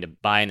people trying to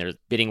buy, and there's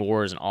bidding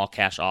wars and all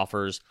cash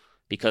offers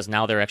because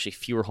now there are actually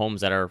fewer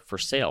homes that are for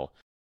sale.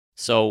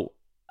 So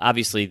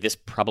obviously this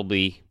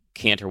probably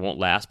can't or won't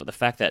last, but the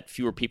fact that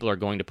fewer people are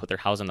going to put their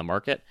house on the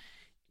market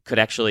could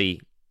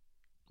actually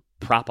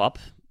prop up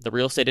the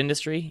real estate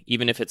industry,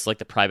 even if it's like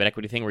the private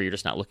equity thing where you're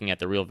just not looking at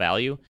the real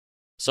value.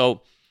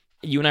 So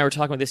you and I were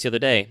talking about this the other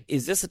day.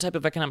 Is this the type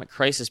of economic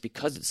crisis,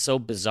 because it's so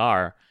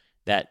bizarre,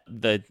 that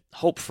the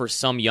hope for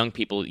some young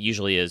people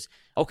usually is,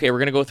 okay, we're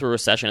going to go through a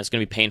recession, it's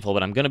going to be painful,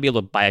 but I'm going to be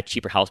able to buy a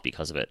cheaper house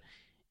because of it.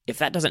 If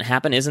that doesn't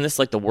happen, isn't this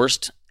like the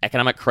worst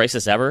economic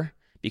crisis ever?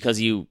 Because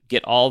you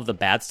get all of the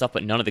bad stuff,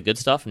 but none of the good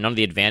stuff, none of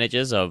the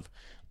advantages of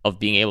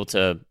being able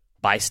to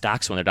buy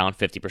stocks when they're down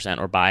 50%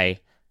 or buy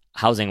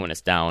housing when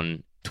it's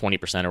down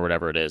 20% or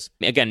whatever it is.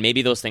 Again,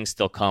 maybe those things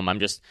still come. I'm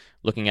just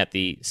looking at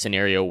the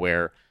scenario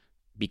where,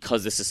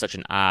 because this is such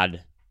an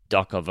odd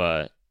duck of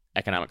a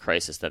economic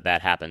crisis,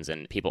 that happens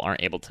and people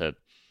aren't able to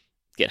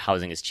get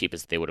housing as cheap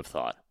as they would have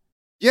thought.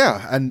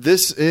 Yeah, and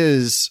this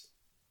is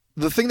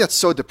the thing that's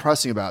so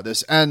depressing about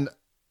this. And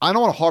I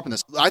don't want to harp on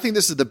this. I think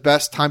this is the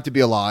best time to be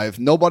alive.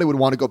 Nobody would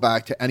want to go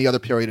back to any other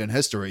period in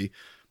history,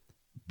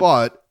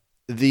 but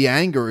the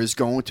anger is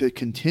going to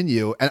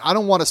continue. And I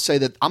don't want to say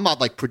that I'm not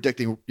like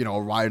predicting,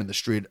 a riot in the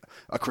street,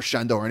 a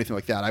crescendo or anything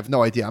like that. I have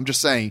no idea. I'm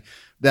just saying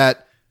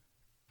that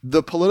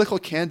the political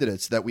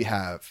candidates that we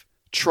have,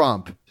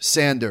 Trump,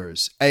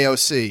 Sanders,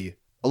 AOC,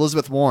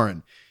 Elizabeth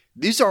Warren,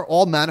 these are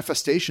all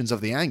manifestations of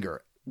the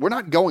anger. We're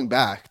not going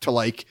back to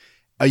like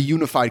a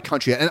unified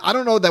country. And I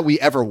don't know that we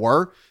ever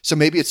were. So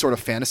maybe it's sort of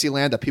fantasy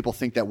land that people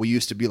think that we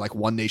used to be like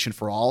one nation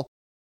for all.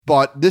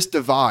 But this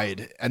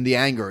divide and the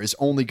anger is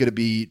only going to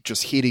be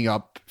just heating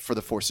up for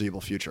the foreseeable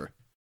future.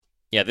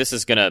 Yeah, this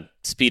is going to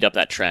speed up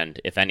that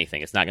trend, if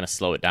anything. It's not going to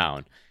slow it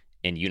down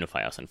and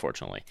unify us,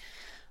 unfortunately.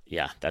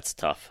 Yeah, that's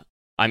tough.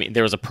 I mean,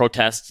 there was a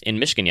protest in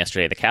Michigan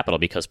yesterday at the Capitol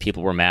because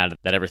people were mad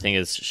that everything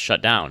is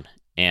shut down.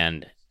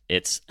 And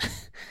it's,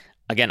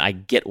 again, I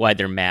get why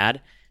they're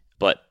mad,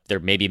 but they're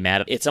maybe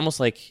mad. It's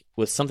almost like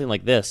with something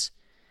like this,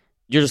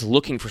 you're just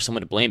looking for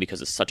someone to blame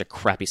because it's such a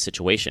crappy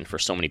situation for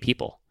so many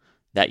people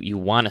that you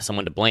want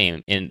someone to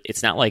blame. And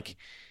it's not like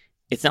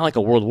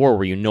a world war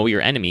where you know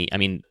your enemy. I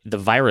mean, the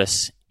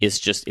virus is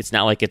just, it's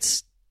not like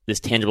it's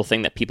this tangible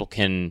thing that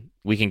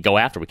we can go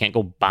after. We can't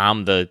go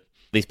bomb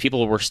these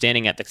people were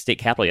standing at the state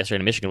capitol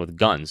yesterday in Michigan with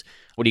guns.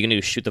 What are you going to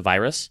do, shoot the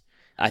virus?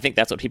 I think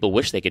that's what people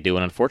wish they could do.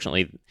 And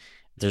unfortunately,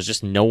 there's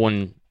just no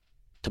one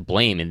to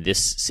blame in this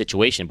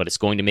situation, but it's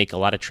going to make a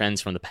lot of trends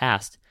from the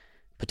past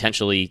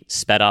potentially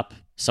sped up.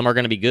 Some are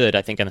going to be good,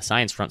 I think, on the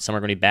science front. Some are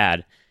going to be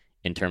bad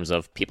in terms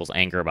of people's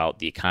anger about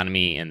the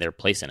economy and their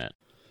place in it.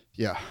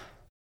 Yeah.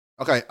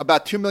 Okay,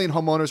 about 2 million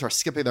homeowners are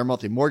skipping their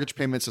monthly mortgage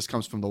payments. This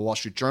comes from the Wall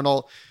Street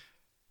Journal.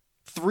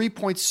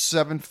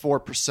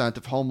 3.74%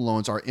 of home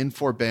loans are in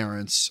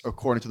forbearance,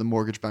 according to the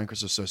Mortgage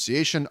Bankers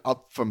Association,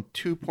 up from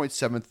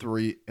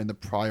 2.73 in the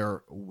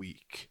prior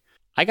week.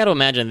 I got to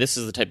imagine this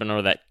is the type of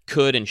number that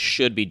could and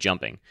should be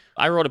jumping.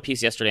 I wrote a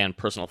piece yesterday on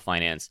personal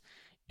finance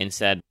and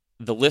said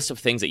the list of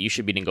things that you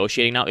should be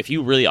negotiating now, if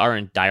you really are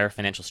in dire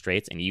financial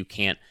straits and you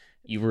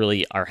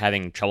really are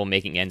having trouble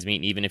making ends meet,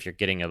 and even if you're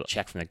getting a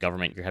check from the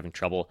government, you're having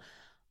trouble.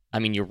 I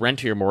mean, your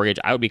rent or your mortgage,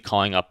 I would be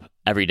calling up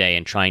every day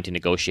and trying to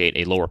negotiate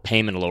a lower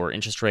payment, a lower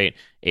interest rate,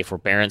 a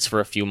forbearance for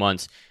a few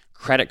months.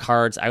 Credit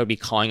cards, I would be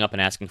calling up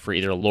and asking for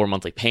either a lower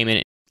monthly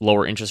payment,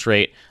 lower interest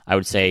rate. I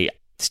would say,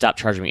 stop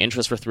charging me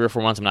interest for 3 or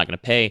 4 months. I'm not going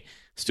to pay.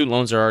 Student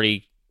loans are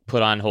already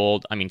put on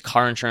hold. I mean,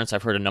 car insurance,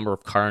 I've heard a number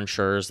of car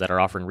insurers that are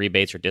offering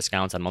rebates or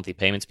discounts on monthly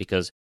payments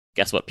because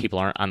guess what? People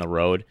aren't on the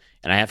road.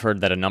 And I have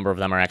heard that a number of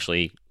them are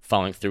actually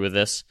following through with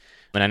this.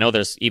 And I know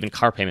there's even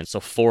car payments. So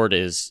Ford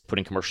is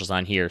putting commercials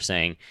on here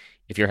saying,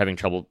 if you're having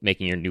trouble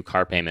making your new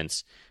car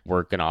payments,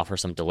 we're going to offer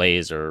some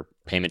delays or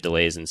payment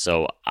delays. And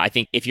so I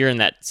think if you're in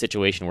that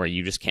situation where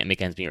you just can't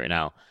make ends meet right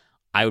now,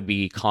 I would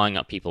be calling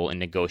up people and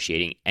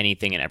negotiating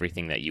anything and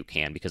everything that you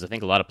can, because I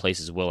think a lot of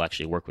places will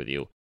actually work with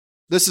you.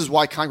 This is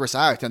why Congress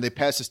acted, and they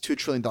passed this $2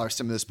 trillion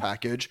stimulus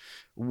package,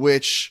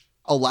 which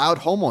allowed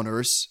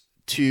homeowners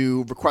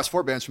to request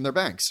forbearance from their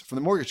banks, from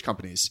the mortgage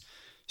companies.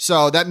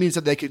 So that means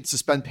that they can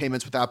suspend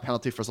payments without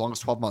penalty for as long as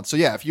 12 months. So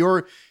yeah, if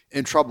you're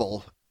in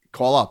trouble,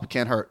 call up. It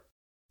can't hurt.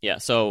 Yeah,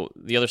 so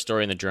the other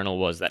story in the Journal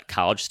was that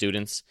college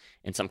students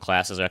in some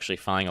classes are actually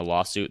filing a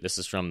lawsuit. This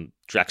is from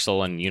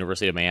Drexel and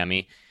University of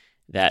Miami,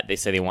 that they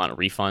say they want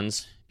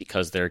refunds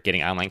because they're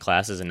getting online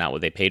classes and not what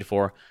they paid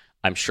for.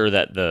 I'm sure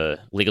that the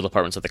legal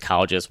departments of the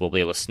colleges will be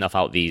able to snuff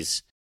out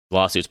these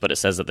lawsuits, but it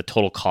says that the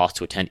total cost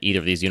to attend either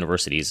of these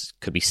universities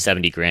could be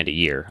 $70,000 a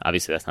year.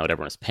 Obviously, that's not what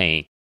everyone is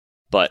paying.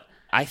 But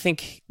I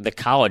think the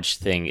college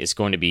thing is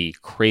going to be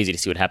crazy to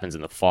see what happens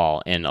in the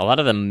fall. And a lot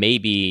of them may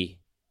be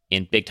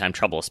in big time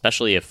trouble,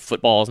 especially if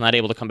football is not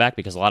able to come back,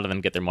 because a lot of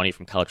them get their money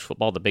from college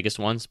football, the biggest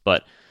ones.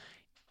 But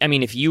I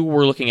mean, if you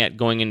were looking at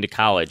going into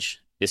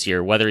college this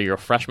year, whether you're a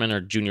freshman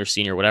or junior,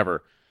 senior,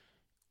 whatever,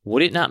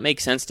 would it not make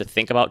sense to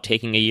think about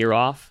taking a year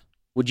off?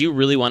 Would you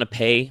really want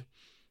to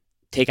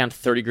take on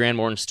 $30,000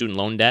 more in student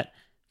loan debt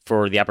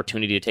for the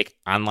opportunity to take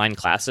online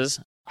classes?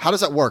 How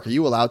does that work? Are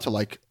you allowed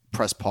to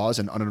press pause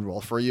and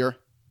unenroll for a year?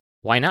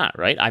 Why not,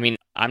 right? I mean,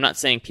 I'm not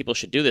saying people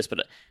should do this,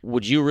 but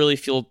would you really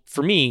feel,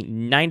 for me,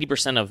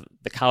 90% of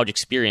the college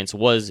experience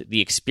was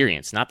the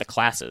experience, not the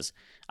classes.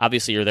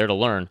 Obviously, you're there to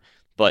learn,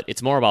 but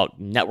it's more about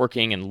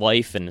networking and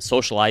life and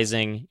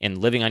socializing and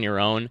living on your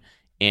own.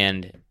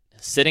 And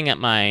sitting at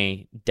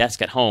my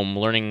desk at home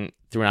learning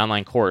through an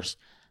online course,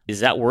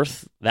 is that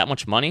worth that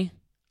much money?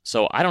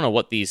 So I don't know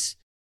what a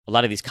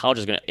lot of these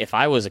colleges are going to, if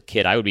I was a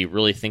kid, I would be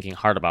really thinking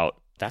hard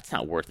about, that's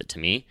not worth it to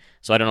me.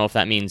 So I don't know if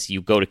that means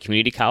you go to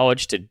community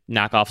college to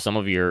knock off some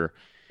of your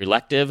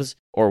electives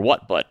or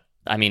what, but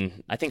I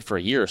mean, I think for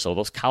a year or so,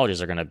 those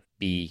colleges are going to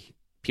be,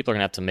 people are going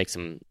to have to make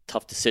some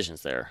tough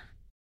decisions there.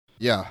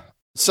 Yeah.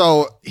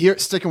 So here,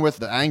 sticking with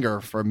the anger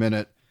for a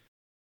minute,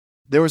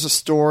 there was a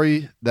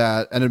story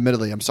that, and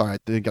admittedly, I'm sorry, I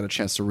didn't get a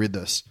chance to read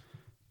this,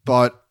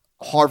 but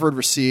Harvard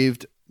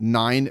received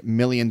 $9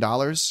 million.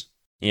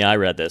 Yeah, I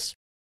read this.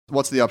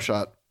 What's the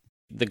upshot?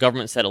 The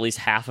government said at least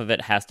half of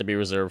it has to be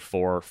reserved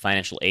for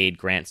financial aid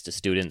grants to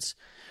students.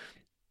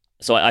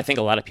 So I think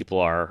a lot of people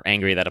are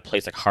angry that a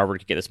place like Harvard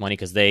could get this money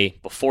because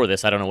before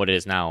this, I don't know what it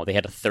is now, they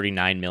had a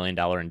 $39 million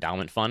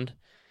endowment fund.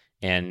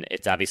 And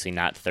it's obviously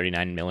not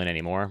 $39 million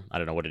anymore. I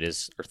don't know what it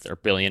is, or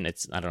billion. I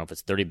don't know if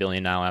it's $30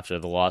 billion now after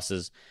the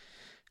losses.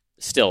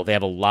 Still, they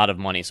have a lot of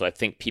money. So I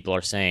think people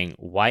are saying,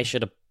 why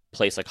should a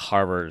place like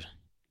Harvard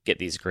get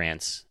these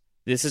grants?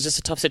 This is just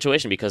a tough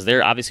situation because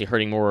they're obviously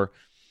hurting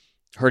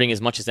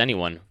as much as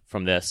anyone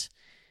from this.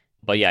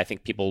 But yeah, I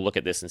think people look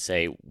at this and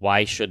say,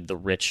 why should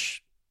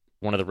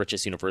one of the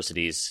richest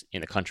universities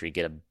in the country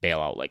get a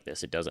bailout like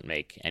this? It doesn't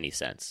make any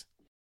sense.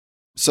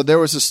 So there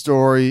was a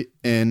story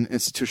in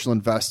Institutional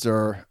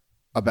Investor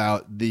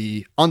about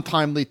the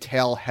untimely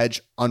tail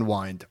hedge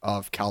unwind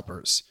of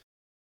CalPERS.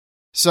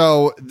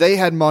 So they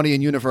had money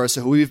in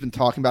Universa, who we've been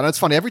talking about. And it's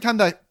funny, every time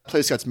that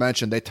place gets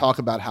mentioned, they talk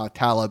about how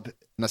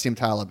Nassim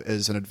Taleb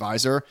is an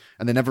advisor,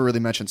 and they never really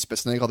mention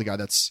Spitznagel, the guy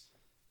that's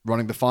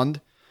running the fund.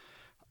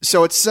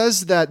 So it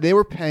says that they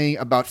were paying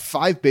about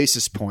 5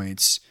 basis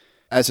points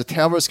as a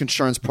tail risk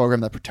insurance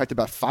program that protected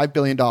about $5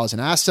 billion in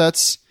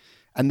assets,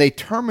 and they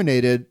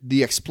terminated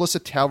the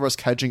explicit tail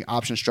risk hedging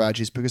option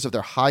strategies because of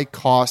their high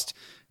cost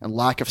and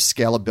lack of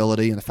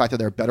scalability and the fact that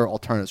there are better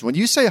alternatives. When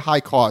you say high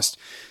cost,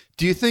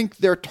 do you think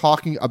they're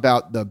talking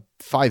about the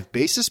 5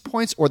 basis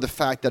points or the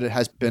fact that it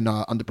has been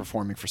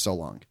underperforming for so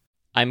long?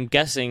 I'm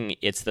guessing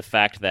it's the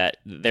fact that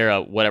they're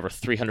a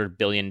 $300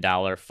 billion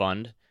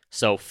fund.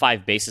 So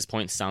 5 basis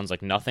points sounds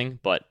like nothing,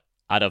 but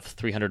out of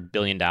 $300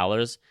 billion,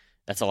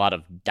 that's a lot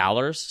of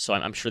dollars. So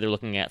I'm sure they're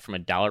looking at from a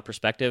dollar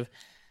perspective.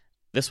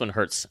 This one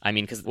hurts. I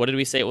mean, because what did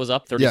we say it was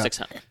up?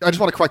 3,600. Yeah. I just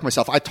want to correct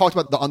myself. I talked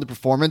about the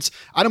underperformance.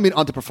 I don't mean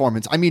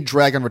underperformance. I mean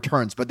drag on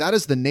returns. But that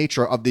is the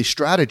nature of these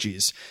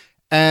strategies.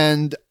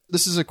 And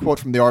this is a quote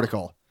from the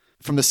article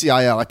from the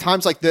CIO. At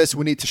times like this,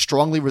 we need to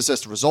strongly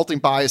resist resulting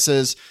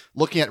biases,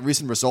 looking at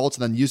recent results,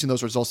 and then using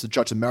those results to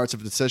judge the merits of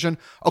a decision.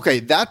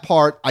 Okay, that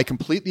part I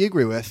completely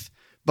agree with.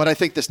 But I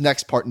think this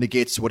next part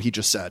negates what he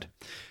just said.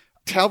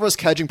 Tail risk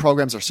hedging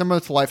programs are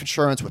similar to life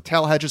insurance. With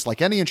tail hedges,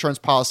 like any insurance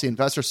policy,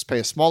 investors pay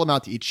a small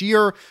amount each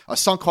year, a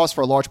sunk cost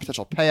for a large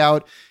potential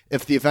payout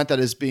if the event that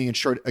is being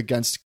insured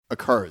against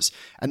occurs.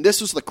 And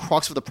this was the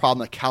crux of the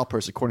problem at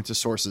CalPERS, according to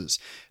sources.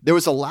 There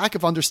was a lack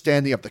of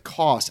understanding of the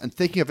cost and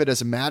thinking of it as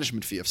a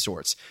management fee of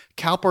sorts.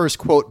 CalPERS,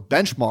 quote,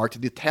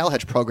 benchmarked the tail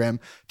hedge program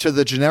to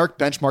the generic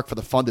benchmark for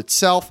the fund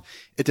itself.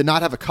 It did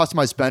not have a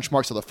customized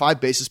benchmark, so the 5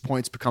 basis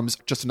points becomes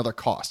just another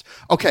cost.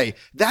 Okay,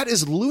 that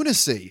is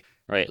lunacy.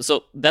 Right.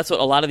 So that's what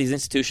a lot of these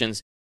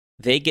institutions,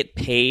 they get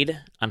paid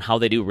on how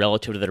they do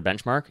relative to their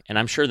benchmark. And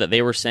I'm sure that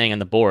they were saying on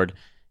the board,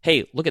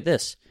 hey, look at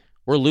this.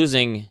 We're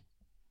losing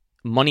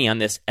money on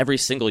this every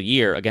single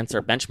year against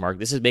our benchmark.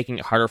 This is making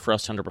it harder for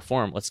us to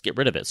underperform. Let's get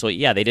rid of it. So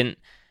yeah, they didn't.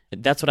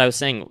 That's what I was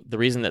saying. The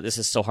reason that this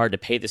is so hard to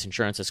pay this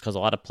insurance is because a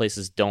lot of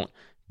places don't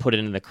put it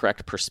in the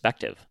correct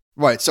perspective.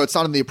 Right. So it's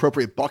not in the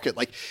appropriate bucket.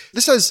 Like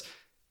this says,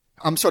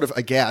 I'm sort of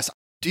aghast.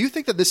 Do you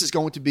think that this is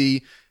going to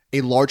be a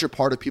larger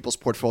part of people's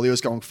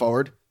portfolios going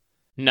forward?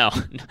 No,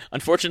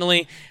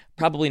 unfortunately,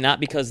 probably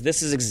not, because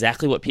this is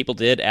exactly what people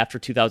did after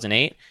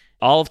 2008.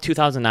 All of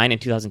 2009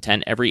 and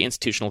 2010, every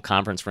institutional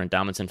conference for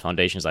endowments and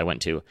foundations I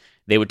went to,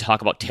 they would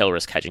talk about tail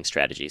risk hedging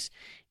strategies.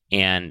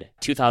 And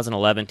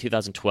 2011,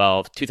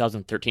 2012,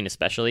 2013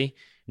 especially,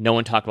 no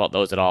one talked about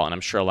those at all. And I'm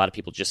sure a lot of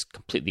people just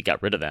completely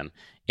got rid of them.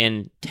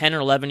 And 10 or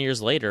 11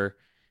 years later,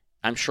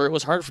 I'm sure it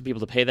was hard for people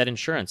to pay that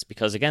insurance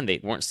because, again,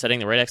 they weren't setting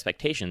the right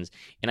expectations.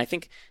 And I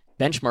think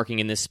benchmarking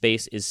in this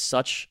space is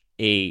such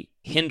a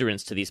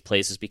hindrance to these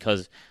places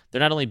because they're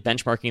not only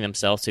benchmarking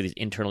themselves to these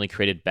internally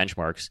created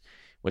benchmarks,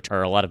 which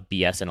are a lot of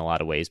BS in a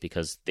lot of ways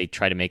because they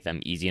try to make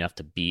them easy enough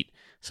to beat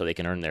so they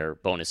can earn their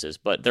bonuses.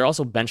 But they're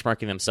also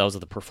benchmarking themselves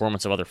with the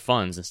performance of other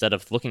funds instead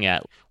of looking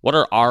at what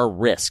are our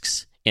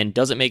risks and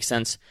does it make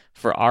sense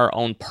for our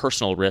own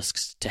personal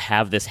risks to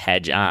have this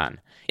hedge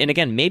on? And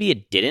again, maybe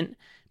it didn't,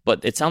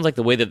 but it sounds like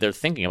the way that they're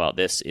thinking about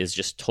this is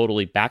just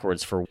totally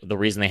backwards for the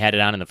reason they had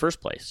it on in the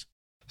first place.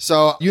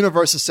 So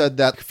Universe has said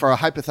that for a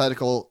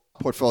hypothetical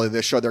portfolio,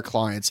 they show their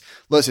clients,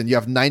 listen, you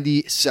have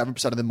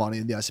 97% of the money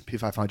in the S&P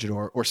 500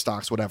 or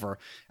stocks, whatever,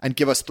 and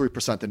give us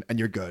 3% and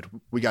you're good.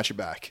 We got your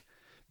back.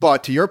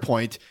 But to your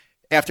point,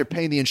 after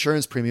paying the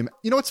insurance premium,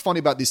 you know what's funny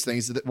about these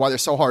things, why they're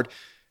so hard?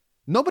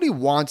 Nobody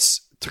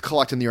wants to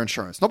collect on your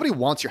insurance. Nobody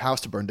wants your house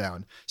to burn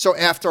down. So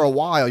after a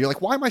while, you're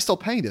like, why am I still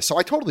paying this? So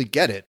I totally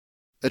get it.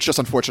 It's just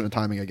unfortunate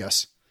timing, I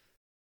guess.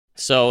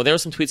 So there were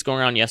some tweets going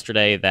around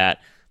yesterday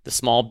that the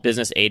small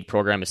business aid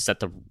program is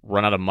set to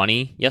run out of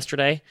money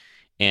yesterday.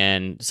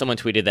 And someone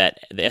tweeted that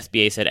the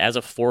SBA said as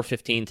of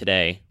 4:15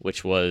 today,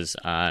 which was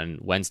on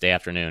Wednesday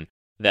afternoon,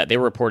 that they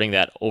were reporting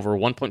that over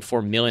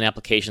 1.4 million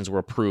applications were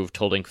approved,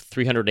 totaling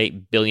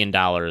 $308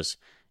 billion,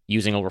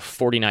 using over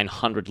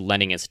 4,900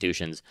 lending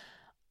institutions.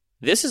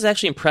 This is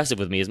actually impressive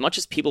with me. As much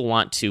as people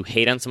want to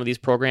hate on some of these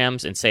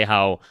programs and say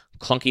how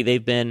clunky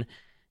they've been,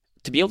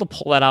 to be able to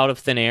pull that out of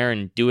thin air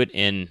and do it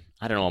in,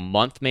 I don't know, a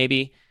month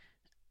maybe,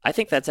 I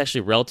think that's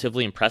actually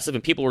relatively impressive.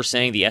 And people were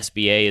saying the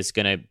SBA is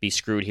going to be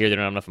screwed here. They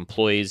don't have enough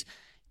employees.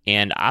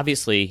 And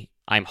obviously,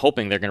 I'm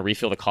hoping they're going to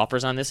refill the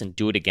coffers on this and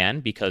do it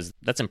again because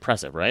that's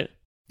impressive, right?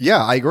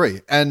 Yeah, I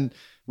agree. And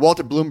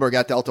Walter Bloomberg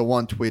at Delta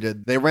One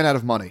tweeted, they ran out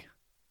of money.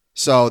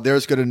 So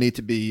there's going to need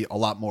to be a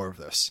lot more of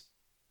this.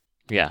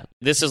 Yeah,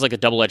 this is like a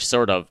double-edged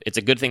sword of, it's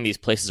a good thing these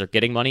places are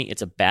getting money.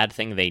 It's a bad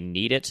thing they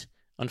need it,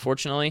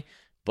 unfortunately.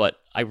 But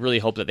I really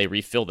hope that they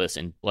refill this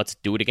and let's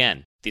do it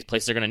again. These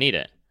places are going to need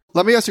it.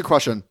 Let me ask you a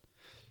question.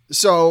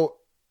 So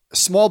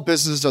small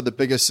businesses are the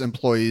biggest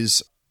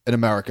employees in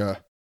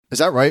America. Is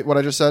that right, what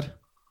I just said?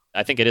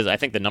 I think it is. I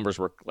think the numbers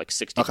were like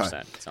 60%.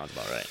 Okay. Sounds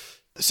about right.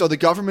 So the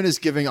government is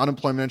giving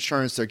unemployment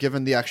insurance. They're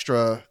giving the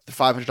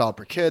 $500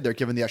 per kid. They're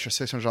giving the extra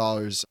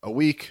 $600 a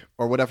week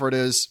or whatever it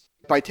is.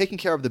 By taking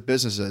care of the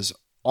businesses,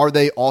 are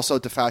they also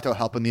de facto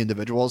helping the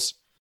individuals?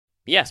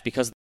 Yes,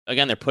 because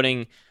again, they're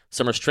putting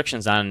some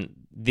restrictions on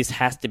this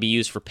has to be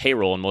used for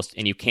payroll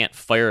and you can't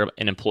fire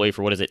an employee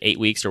for 8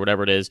 weeks or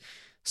whatever it is.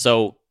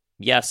 So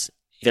yes,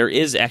 there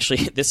is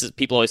actually,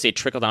 people always say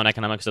trickle down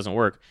economics doesn't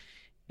work.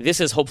 This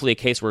is hopefully a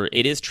case where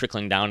it is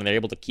trickling down and they're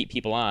able to keep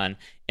people on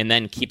and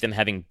then keep them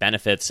having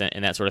benefits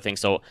and that sort of thing.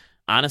 So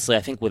honestly,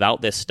 I think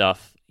without this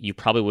stuff, you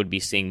probably would be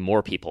seeing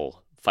more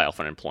people file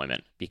for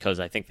unemployment because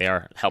I think they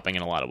are helping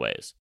in a lot of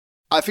ways.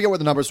 I forget what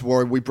the numbers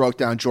were. We broke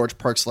down George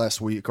Perks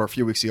last week or a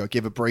few weeks ago,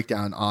 gave a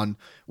breakdown on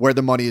where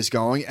the money is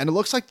going. And it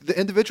looks like the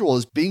individual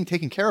is being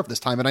taken care of this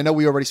time. And I know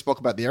we already spoke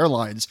about the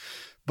airlines,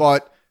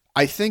 but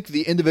I think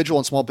the individual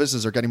and small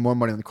businesses are getting more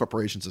money than the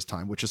corporations this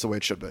time, which is the way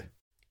it should be.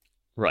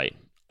 Right.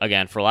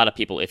 Again, for a lot of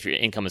people, if your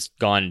income has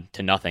gone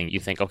to nothing, you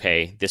think,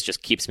 okay, this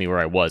just keeps me where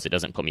I was. It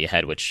doesn't put me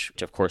ahead, which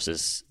of course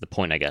is the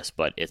point, I guess.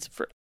 But it's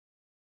for.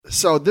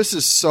 So this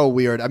is so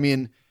weird. I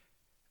mean,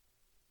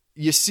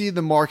 you see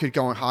the market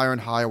going higher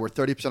and higher. We're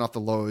 30% off the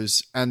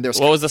lows. And there's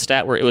what was the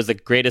stat where it was the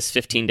greatest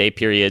 15-day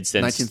period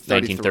since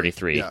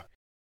 1933? Yeah.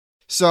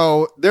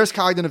 So there's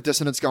cognitive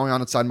dissonance going on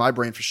inside my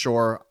brain for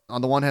sure.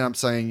 On the one hand, I'm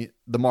saying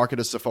the market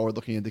is a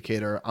forward-looking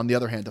indicator. On the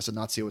other hand, does it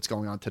not see what's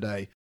going on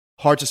today?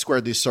 Hard to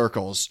square these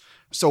circles.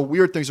 So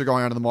weird things are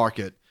going on in the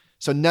market.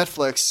 So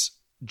Netflix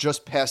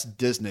just passed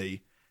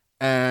Disney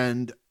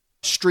and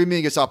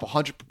streaming is up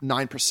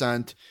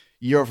 109%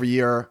 year over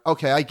year.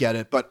 Okay, I get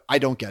it, but I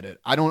don't get it.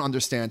 I don't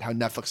understand how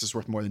Netflix is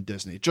worth more than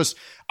Disney.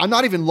 I'm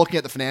not even looking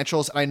at the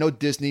financials, and I know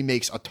Disney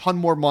makes a ton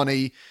more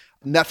money.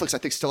 Netflix, I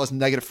think, still has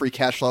negative free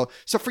cash flow.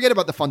 So forget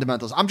about the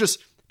fundamentals. I'm just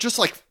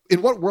like,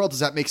 in what world does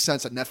that make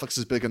sense that Netflix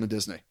is bigger than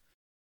Disney?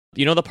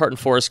 You know the part in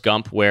Forrest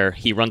Gump where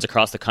he runs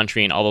across the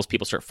country and all those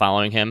people start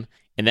following him?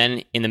 And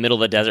then in the middle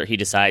of the desert, he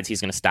decides he's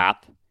going to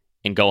stop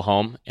and go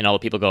home. And all the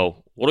people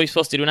go, what are we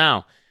supposed to do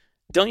now?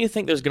 Don't you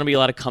think there's going to be a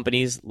lot of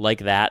companies like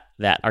that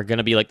are going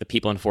to be like the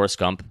people in Forrest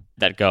Gump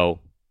that go,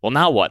 well,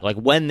 now what? Like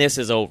when this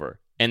is over?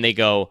 And they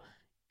go,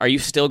 are you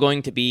still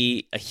going to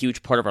be a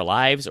huge part of our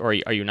lives or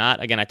are you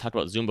not? Again, I talked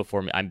about Zoom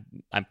before.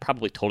 I'm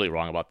probably totally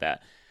wrong about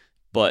that.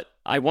 But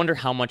I wonder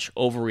how much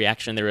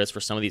overreaction there is for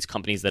some of these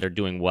companies that are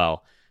doing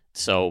well.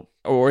 So,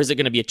 or is it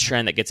going to be a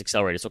trend that gets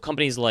accelerated? So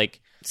companies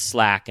like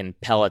Slack and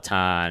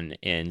Peloton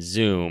and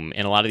Zoom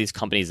and a lot of these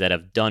companies that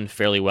have done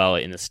fairly well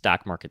in the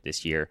stock market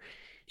this year,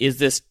 is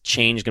this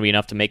change going to be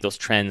enough to make those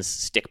trends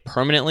stick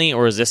permanently?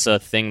 Or is this a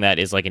thing that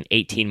is like an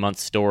 18-month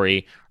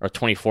story or a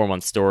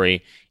 24-month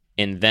story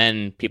and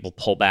then people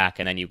pull back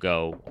and then you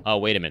go, oh,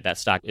 wait a minute, that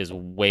stock is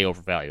way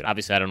overvalued?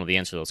 Obviously, I don't know the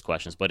answer to those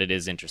questions, but it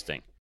is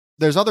interesting.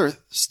 There's other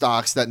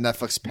stocks that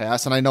Netflix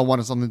passed, and I know one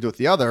has something to do with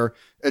the other.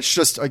 It's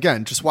just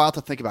wild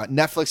to think about.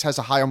 Netflix has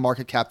a higher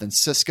market cap than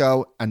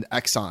Cisco and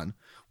Exxon,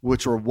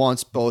 which were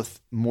once both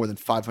more than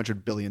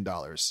 $500 billion.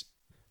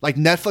 Like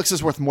Netflix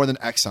is worth more than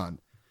Exxon.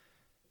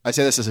 I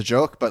say this as a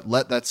joke, but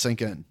let that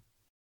sink in.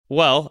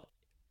 Well,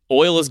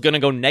 oil is going to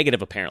go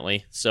negative,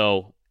 apparently.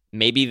 So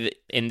maybe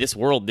in this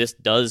world, this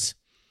does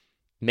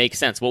make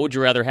sense. What would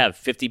you rather have,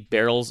 50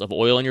 barrels of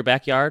oil in your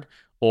backyard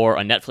or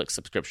a Netflix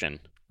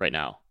subscription right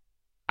now?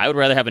 I would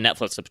rather have a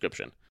Netflix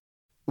subscription.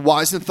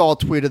 Weisenthal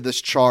tweeted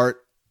this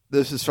chart.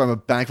 This is from a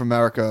Bank of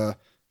America,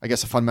 I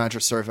guess a fund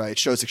manager survey. It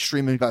shows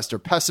extreme investor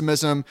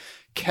pessimism.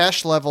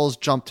 Cash levels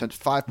jumped to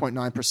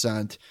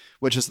 5.9%,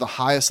 which is the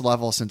highest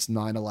level since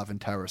 9/11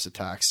 terrorist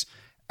attacks.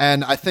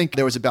 And I think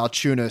there was a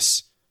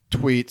Balchunas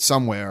tweet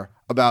somewhere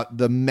about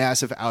the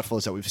massive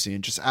outflows that we've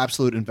seen, just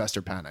absolute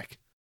investor panic.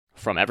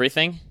 From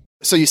everything?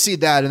 So you see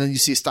that, and then you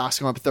see stocks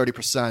going up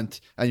 30%,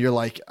 and you're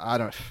like, I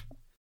don't...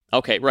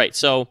 Okay, right.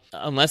 So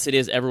unless it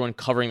is everyone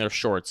covering their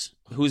shorts,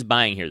 who's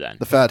buying here then?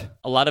 The Fed.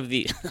 A lot of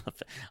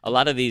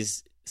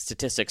these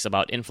statistics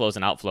about inflows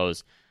and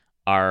outflows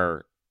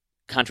are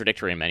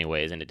contradictory in many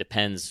ways, and it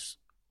depends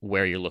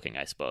where you're looking,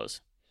 I suppose.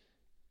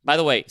 By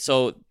the way,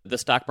 so the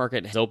stock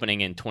market is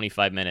opening in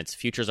 25 minutes.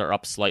 Futures are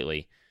up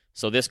slightly.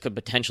 So this could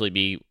potentially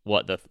be,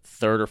 the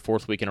third or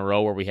fourth week in a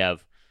row where we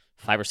have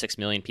 5 or 6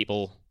 million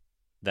people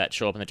that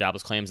show up in the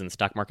jobless claims and the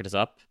stock market is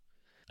up.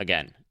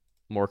 Again,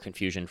 more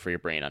confusion for your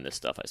brain on this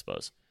stuff, I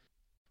suppose.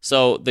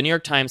 So the New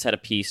York Times had a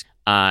piece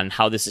on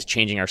how this is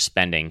changing our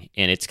spending,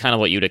 and it's kind of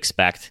what you'd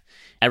expect.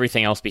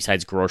 Everything else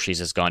besides groceries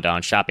has gone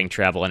down: shopping,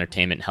 travel,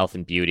 entertainment, health,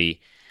 and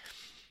beauty.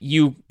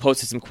 You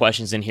posted some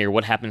questions in here.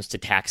 What happens to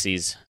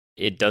taxis?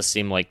 It does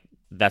seem like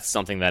that's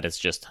something that is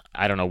just,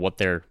 I don't know what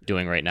they're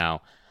doing right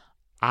now.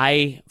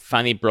 I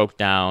finally broke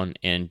down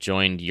and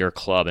joined your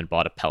club and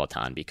bought a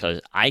Peloton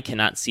because I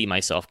cannot see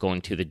myself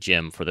going to the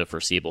gym for the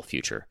foreseeable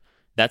future.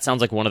 That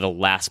sounds like one of the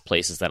last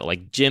places that,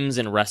 like gyms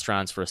and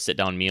restaurants for a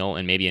sit-down meal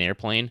and maybe an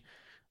airplane,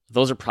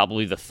 those are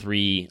probably the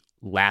 3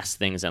 last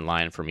things in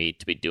line for me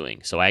to be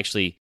doing. So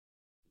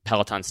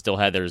Peloton still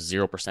had their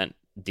 0%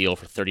 deal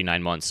for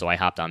 39 months, so I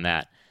hopped on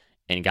that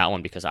and got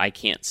one because I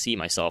can't see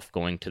myself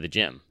going to the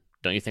gym.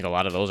 Don't you think a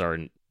lot of those are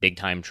in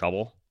big-time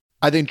trouble?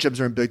 I think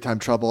gyms are in big-time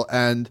trouble,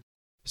 and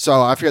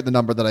so I forget the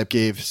number that I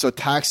gave. So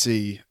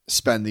taxi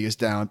spending is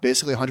down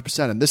basically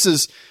 100%. And this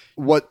is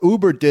what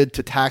Uber did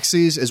to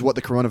taxis is what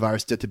the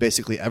coronavirus did to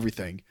basically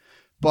everything.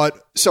 But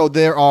so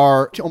there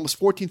are almost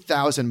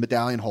 14,000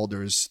 medallion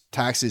holders,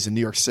 taxis in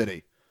New York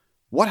City.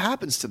 What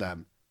happens to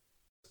them?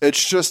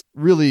 It's just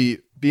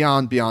really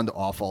beyond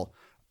awful.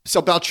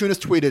 So Balchunas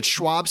tweeted,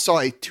 Schwab saw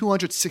a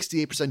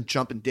 268%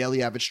 jump in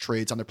daily average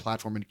trades on their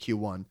platform in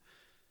Q1.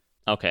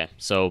 Okay,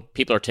 so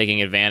people are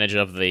taking advantage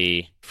of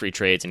the free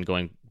trades and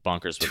going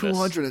bonkers with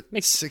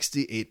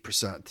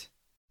 268%.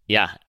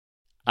 Yeah.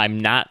 I'm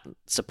not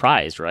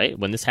surprised, right?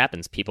 When this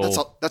happens, people...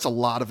 That's a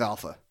lot of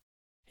alpha.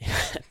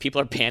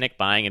 People are panic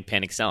buying and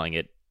panic selling.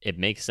 It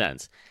makes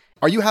sense.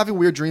 Are you having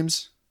weird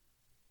dreams?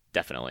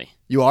 Definitely.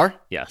 You are?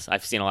 Yes.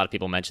 I've seen a lot of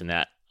people mention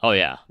that. Oh,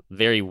 yeah.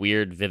 Very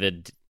weird,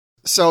 vivid.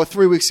 So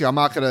 3 weeks ago, I'm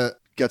not going to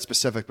get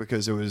specific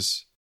because it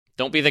was...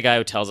 Don't be the guy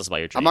who tells us about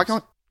your dreams. I'm not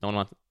going...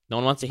 No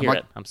one wants to hear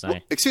it. I'm sorry.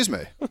 Well, excuse me.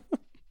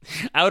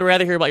 I would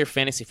rather hear about your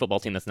fantasy football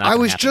team that's not. I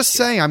was just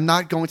saying I'm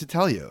not going to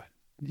tell you.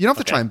 You don't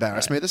have to try and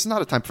embarrass me. This is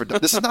not a time for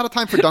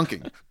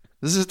dunking.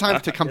 This is a time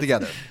to come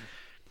together.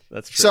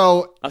 That's true.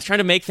 So I was trying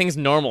to make things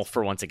normal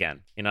for once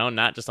again,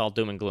 not just all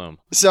doom and gloom.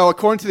 So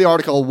according to the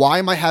article, Why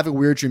Am I Having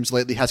Weird Dreams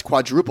Lately has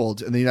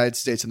quadrupled in the United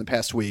States in the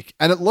past week.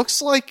 And it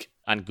looks like...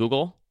 On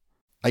Google?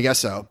 I guess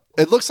so.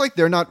 It looks like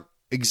they're not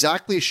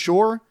exactly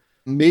sure.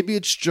 Maybe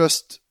it's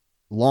just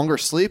longer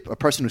sleep. A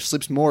person who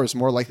sleeps more is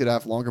more likely to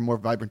have longer, more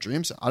vibrant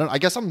dreams. I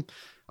guess I'm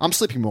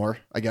sleeping more,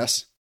 I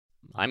guess.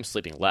 I'm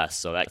sleeping less,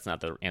 so that's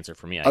not the answer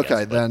for me, I guess.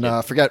 Okay, then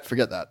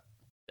forget that.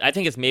 I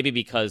think it's maybe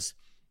because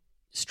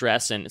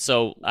stress, and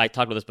so I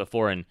talked about this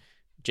before in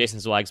Jason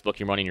Zweig's book,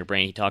 Your Money in Your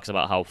Brain. He talks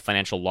about how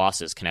financial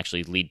losses can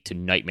actually lead to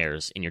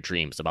nightmares in your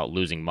dreams about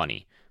losing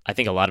money. I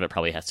think a lot of it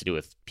probably has to do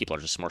with people are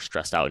just more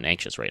stressed out and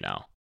anxious right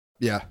now.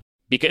 Yeah.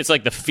 Because it's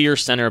like the fear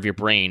center of your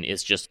brain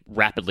is just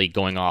rapidly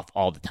going off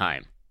all the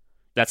time.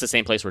 That's the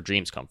same place where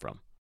dreams come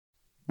from.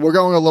 We're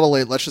going a little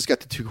late. Let's just get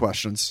to 2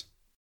 questions.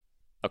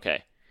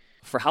 Okay.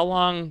 For how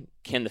long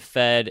can the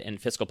Fed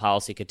and fiscal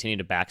policy continue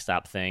to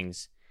backstop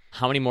things?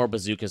 How many more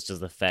bazookas does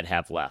the Fed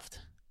have left?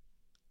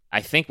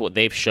 I think what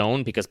they've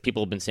shown, because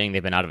people have been saying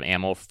they've been out of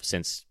ammo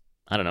since,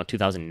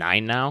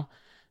 2009 now,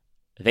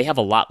 they have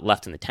a lot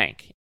left in the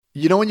tank.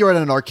 You know when you're at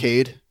an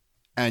arcade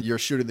and you're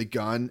shooting the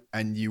gun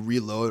and you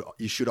reload,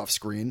 you shoot off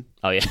screen?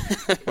 Oh, yeah.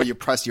 Or you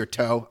press your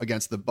toe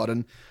against the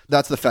button?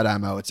 That's the Fed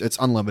ammo. It's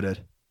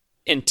unlimited.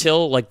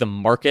 Until the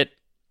market,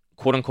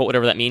 quote unquote,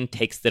 whatever that means,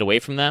 takes it away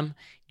from them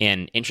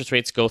and interest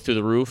rates go through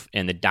the roof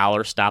and the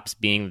dollar stops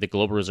being the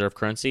global reserve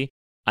currency,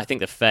 I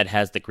think the Fed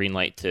has the green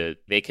light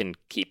they can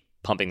keep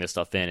pumping this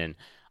stuff in. And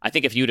I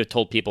think if you'd have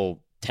told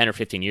people 10 or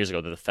 15 years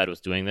ago that the Fed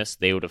was doing this,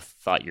 they would have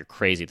thought you're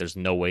crazy. There's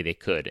no way they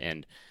could.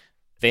 And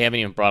they haven't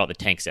even brought out the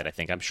tanks yet, I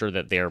think. I'm sure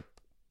that they're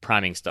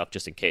priming stuff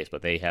just in case,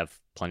 but they have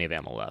plenty of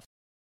ammo left.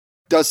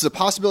 Does the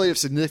possibility of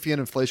significant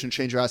inflation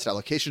change your asset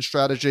allocation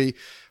strategy?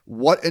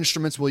 What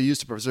instruments will you use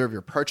to preserve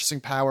your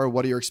purchasing power?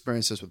 What are your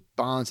experiences with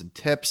bonds and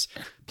tips?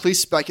 Please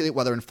speculate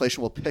whether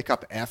inflation will pick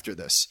up after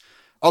this.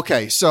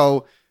 Okay,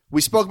 so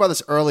we spoke about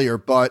this earlier,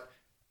 but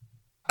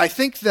I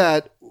think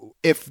that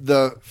if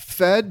the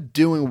Fed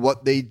doing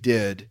what they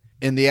did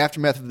in the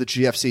aftermath of the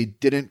GFC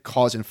didn't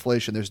cause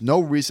inflation, there's no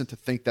reason to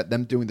think that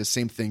them doing the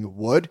same thing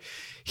would.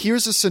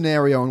 Here's a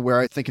scenario in where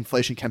I think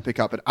inflation can pick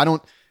up, and I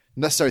don't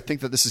necessarily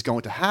think that this is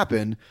going to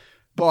happen,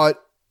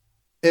 but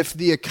if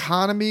the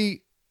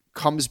economy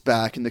comes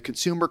back and the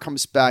consumer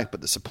comes back,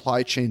 but the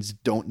supply chains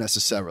don't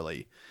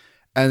necessarily,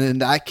 and in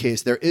that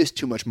case, there is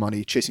too much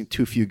money chasing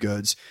too few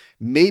goods,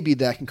 maybe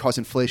that can cause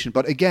inflation.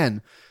 But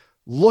again,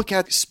 look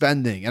at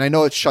spending, and I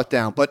know it's shut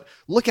down, but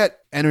look at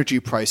energy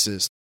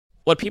prices.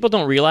 What people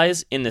don't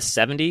realize in the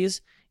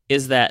 70s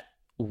is that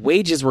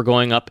wages were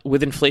going up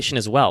with inflation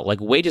as well.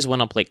 Like wages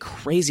went up like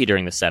crazy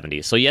during the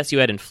 70s. So yes, you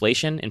had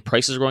inflation and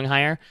prices were going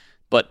higher,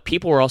 but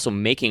people were also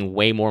making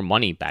way more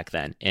money back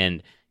then.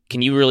 And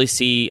can you really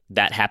see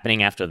that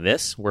happening after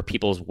this, where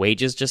people's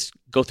wages just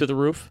go through the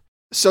roof?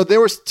 So there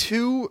was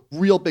two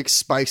real big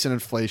spikes in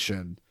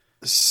inflation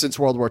since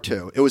World War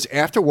II. It was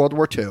after World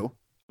War II.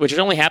 Which had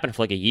only happened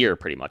for like a year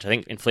pretty much. I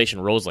think inflation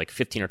rose like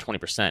 15 or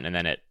 20% and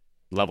then it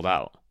leveled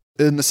out.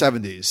 In the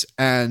 70s.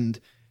 And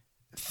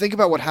think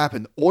about what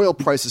happened. Oil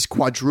prices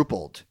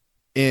quadrupled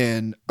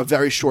in a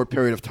very short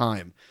period of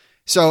time.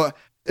 So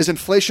is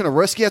inflation a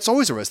risk? Yeah, it's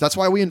always a risk. That's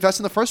why we invest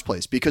in the first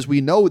place, because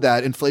we know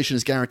that inflation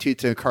is guaranteed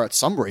to occur at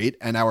some rate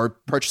and our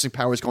purchasing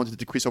power is going to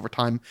decrease over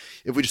time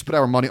if we just put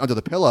our money under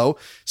the pillow.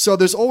 So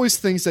there's always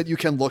things that you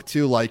can look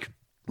to like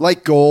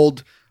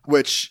gold,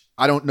 which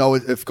I don't know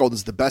if gold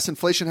is the best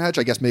inflation hedge.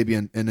 I guess maybe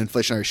in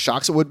inflationary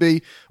shocks it would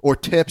be, or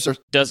tips. Or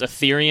does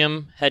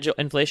Ethereum hedge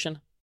inflation?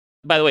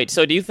 By the way,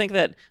 so do you think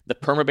that the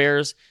perma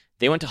bears,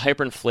 they went to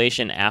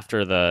hyperinflation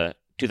after the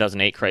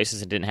 2008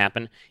 crisis and didn't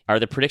happen? Are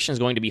the predictions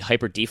going to be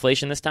hyper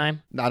deflation this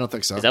time? No, I don't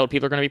think so. Is that what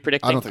people are going to be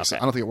predicting? I don't think so. I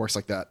don't think it works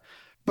like that.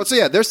 But so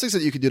yeah, there's things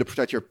that you can do to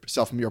protect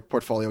yourself from your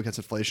portfolio against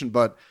inflation.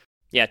 But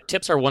yeah,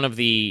 tips are one of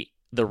the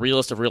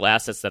realest of real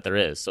assets that there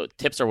is. So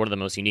tips are one of the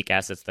most unique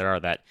assets there are,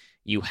 that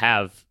you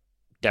have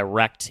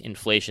direct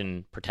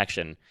inflation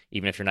protection,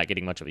 even if you're not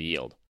getting much of a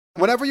yield.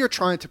 Whenever you're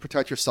trying to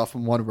protect yourself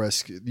from one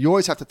risk, you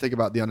always have to think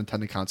about the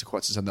unintended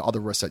consequences and the other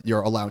risks that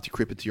you're allowing to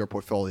creep into your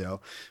portfolio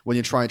when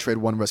you try and trade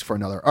one risk for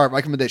another. All right,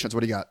 recommendations.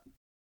 What do you got?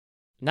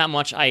 Not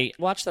much. I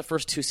watched the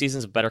first 2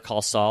 seasons of Better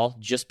Call Saul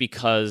just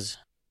because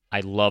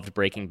I loved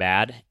Breaking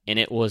Bad, and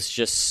it was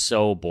just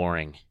so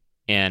boring.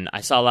 And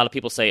I saw a lot of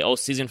people say, oh,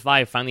 season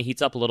 5 finally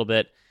heats up a little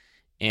bit,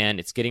 and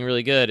it's getting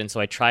really good. And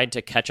so I tried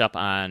to catch up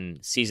on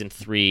season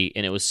 3,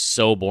 and it was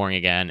so boring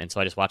again. And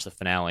so I just watched the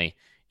finale.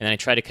 And then I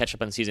tried to catch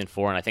up on season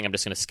 4, and I think I'm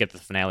just going to skip the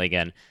finale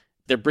again.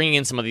 They're bringing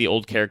in some of the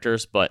old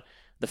characters, but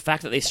the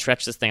fact that they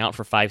stretched this thing out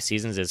for 5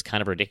 seasons is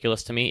kind of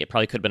ridiculous to me. It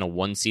probably could have been a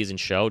 1-season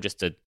show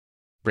just to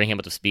bring him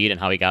up to speed and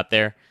how he got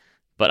there.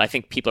 But I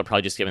think people are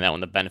probably just giving that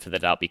one the benefit of the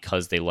doubt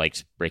because they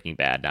liked Breaking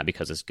Bad, not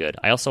because it's good.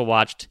 I also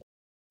watched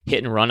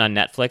Hit and Run on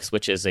Netflix,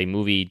 which is a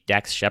movie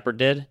Dax Shepard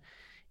did.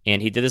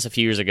 And he did this a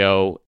few years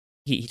ago.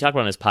 He talked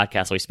about on his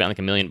podcast how he spent like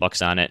 $1 million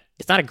on it.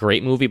 It's not a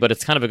great movie, but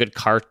it's kind of a good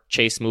car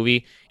chase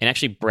movie. And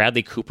actually,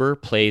 Bradley Cooper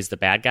plays the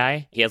bad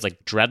guy. He has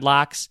like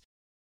dreadlocks.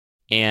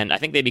 And I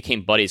think they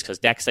became buddies because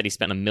Dax said he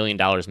spent $1 million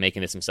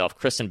making this himself.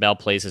 Kristen Bell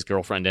plays his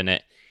girlfriend in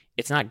it.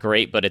 It's not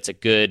great, but it's a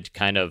good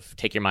kind of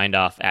take your mind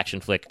off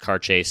action flick, car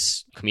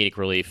chase, comedic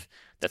relief.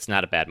 That's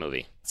not a bad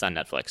movie. It's on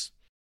Netflix.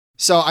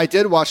 So I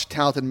did watch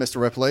Talented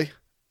Mr. Ripley,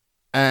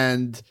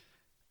 and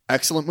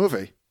excellent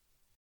movie.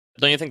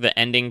 Don't you think the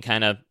ending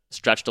kind of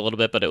stretched a little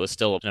bit, but it was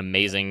still an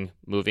amazing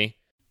movie?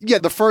 Yeah,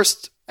 the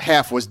first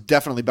half was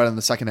definitely better than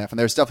the second half, and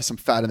there's definitely some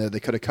fat in there they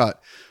could have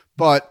cut.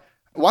 But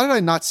why did I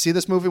not see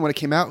this movie when it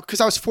came out?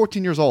 Because I was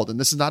 14 years old, and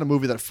this is not a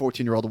movie that a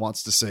 14-year-old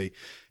wants to see.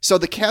 So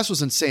the cast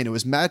was insane. It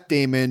was Matt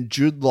Damon,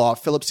 Jude Law,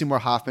 Philip Seymour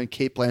Hoffman,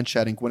 Cate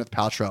Blanchett, and Gwyneth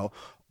Paltrow,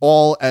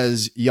 all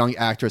as young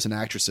actors and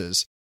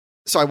actresses.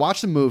 So I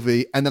watched the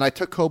movie, and then I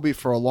took Kobe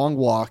for a long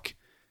walk,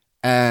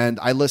 and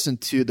I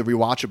listened to the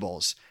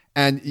rewatchables.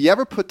 And you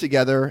ever put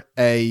together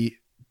a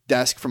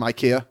desk from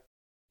IKEA?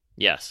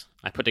 Yes.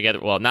 I put together,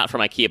 well, not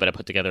from IKEA, but I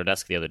put together a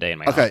desk the other day in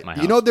my house.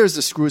 Okay. You know there's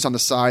the screws on the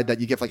side that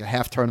you give like a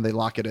half turn and they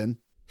lock it in?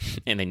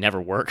 And they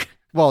never work.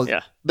 Well,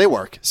 yeah, they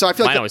work. So I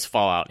feel mine like always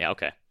fall out. Yeah,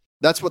 okay.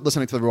 That's what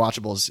listening to the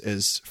rewatchables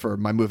is for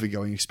my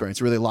movie-going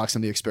experience. It really locks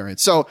in the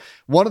experience. So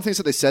one of the things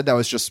that they said that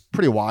was just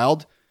pretty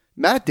wild,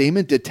 Matt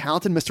Damon did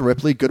Talented Mr.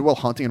 Ripley, Good Will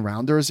Hunting, and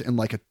Rounders in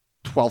like a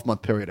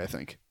 12-month period, I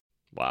think.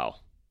 Wow.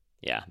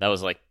 Yeah, that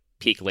was like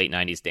peak late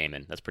 90s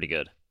Damon. That's pretty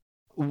good.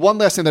 One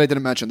last thing that I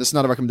didn't mention. This is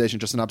not a recommendation,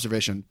 just an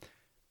observation.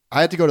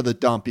 I had to go to the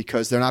dump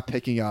because they're not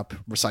picking up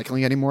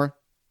recycling anymore.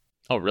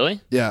 Oh,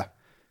 really? Yeah.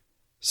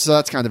 So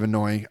that's kind of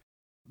annoying.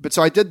 But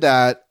so I did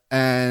that,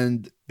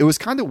 and it was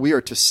kind of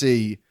weird to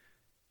see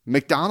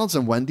McDonald's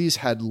and Wendy's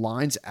had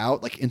lines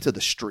out like into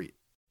the street.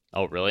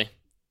 Oh, really?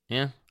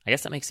 Yeah. I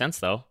guess that makes sense,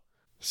 though.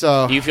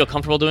 So do you feel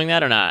comfortable doing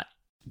that or not?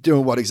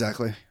 Doing what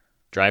exactly?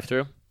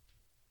 Drive-through?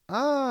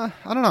 I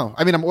don't know.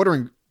 I mean, I'm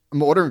ordering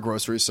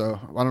groceries, so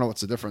I don't know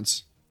what's the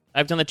difference.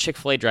 I've done the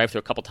Chick-fil-A drive-thru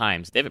a couple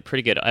times. They have it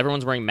pretty good.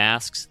 Everyone's wearing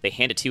masks. They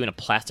hand it to you in a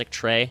plastic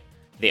tray.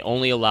 they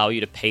only allow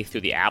you to pay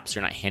through the app, so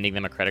you're not handing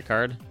them a credit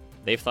card.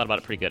 They've thought about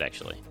it pretty good,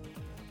 actually.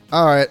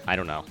 All right. I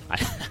don't know.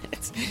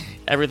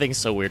 Everything's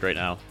so weird right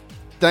now.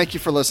 Thank you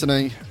for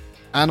listening.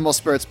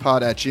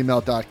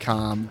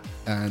 animalspiritspod@gmail.com,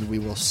 and we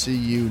will see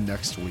you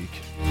next week.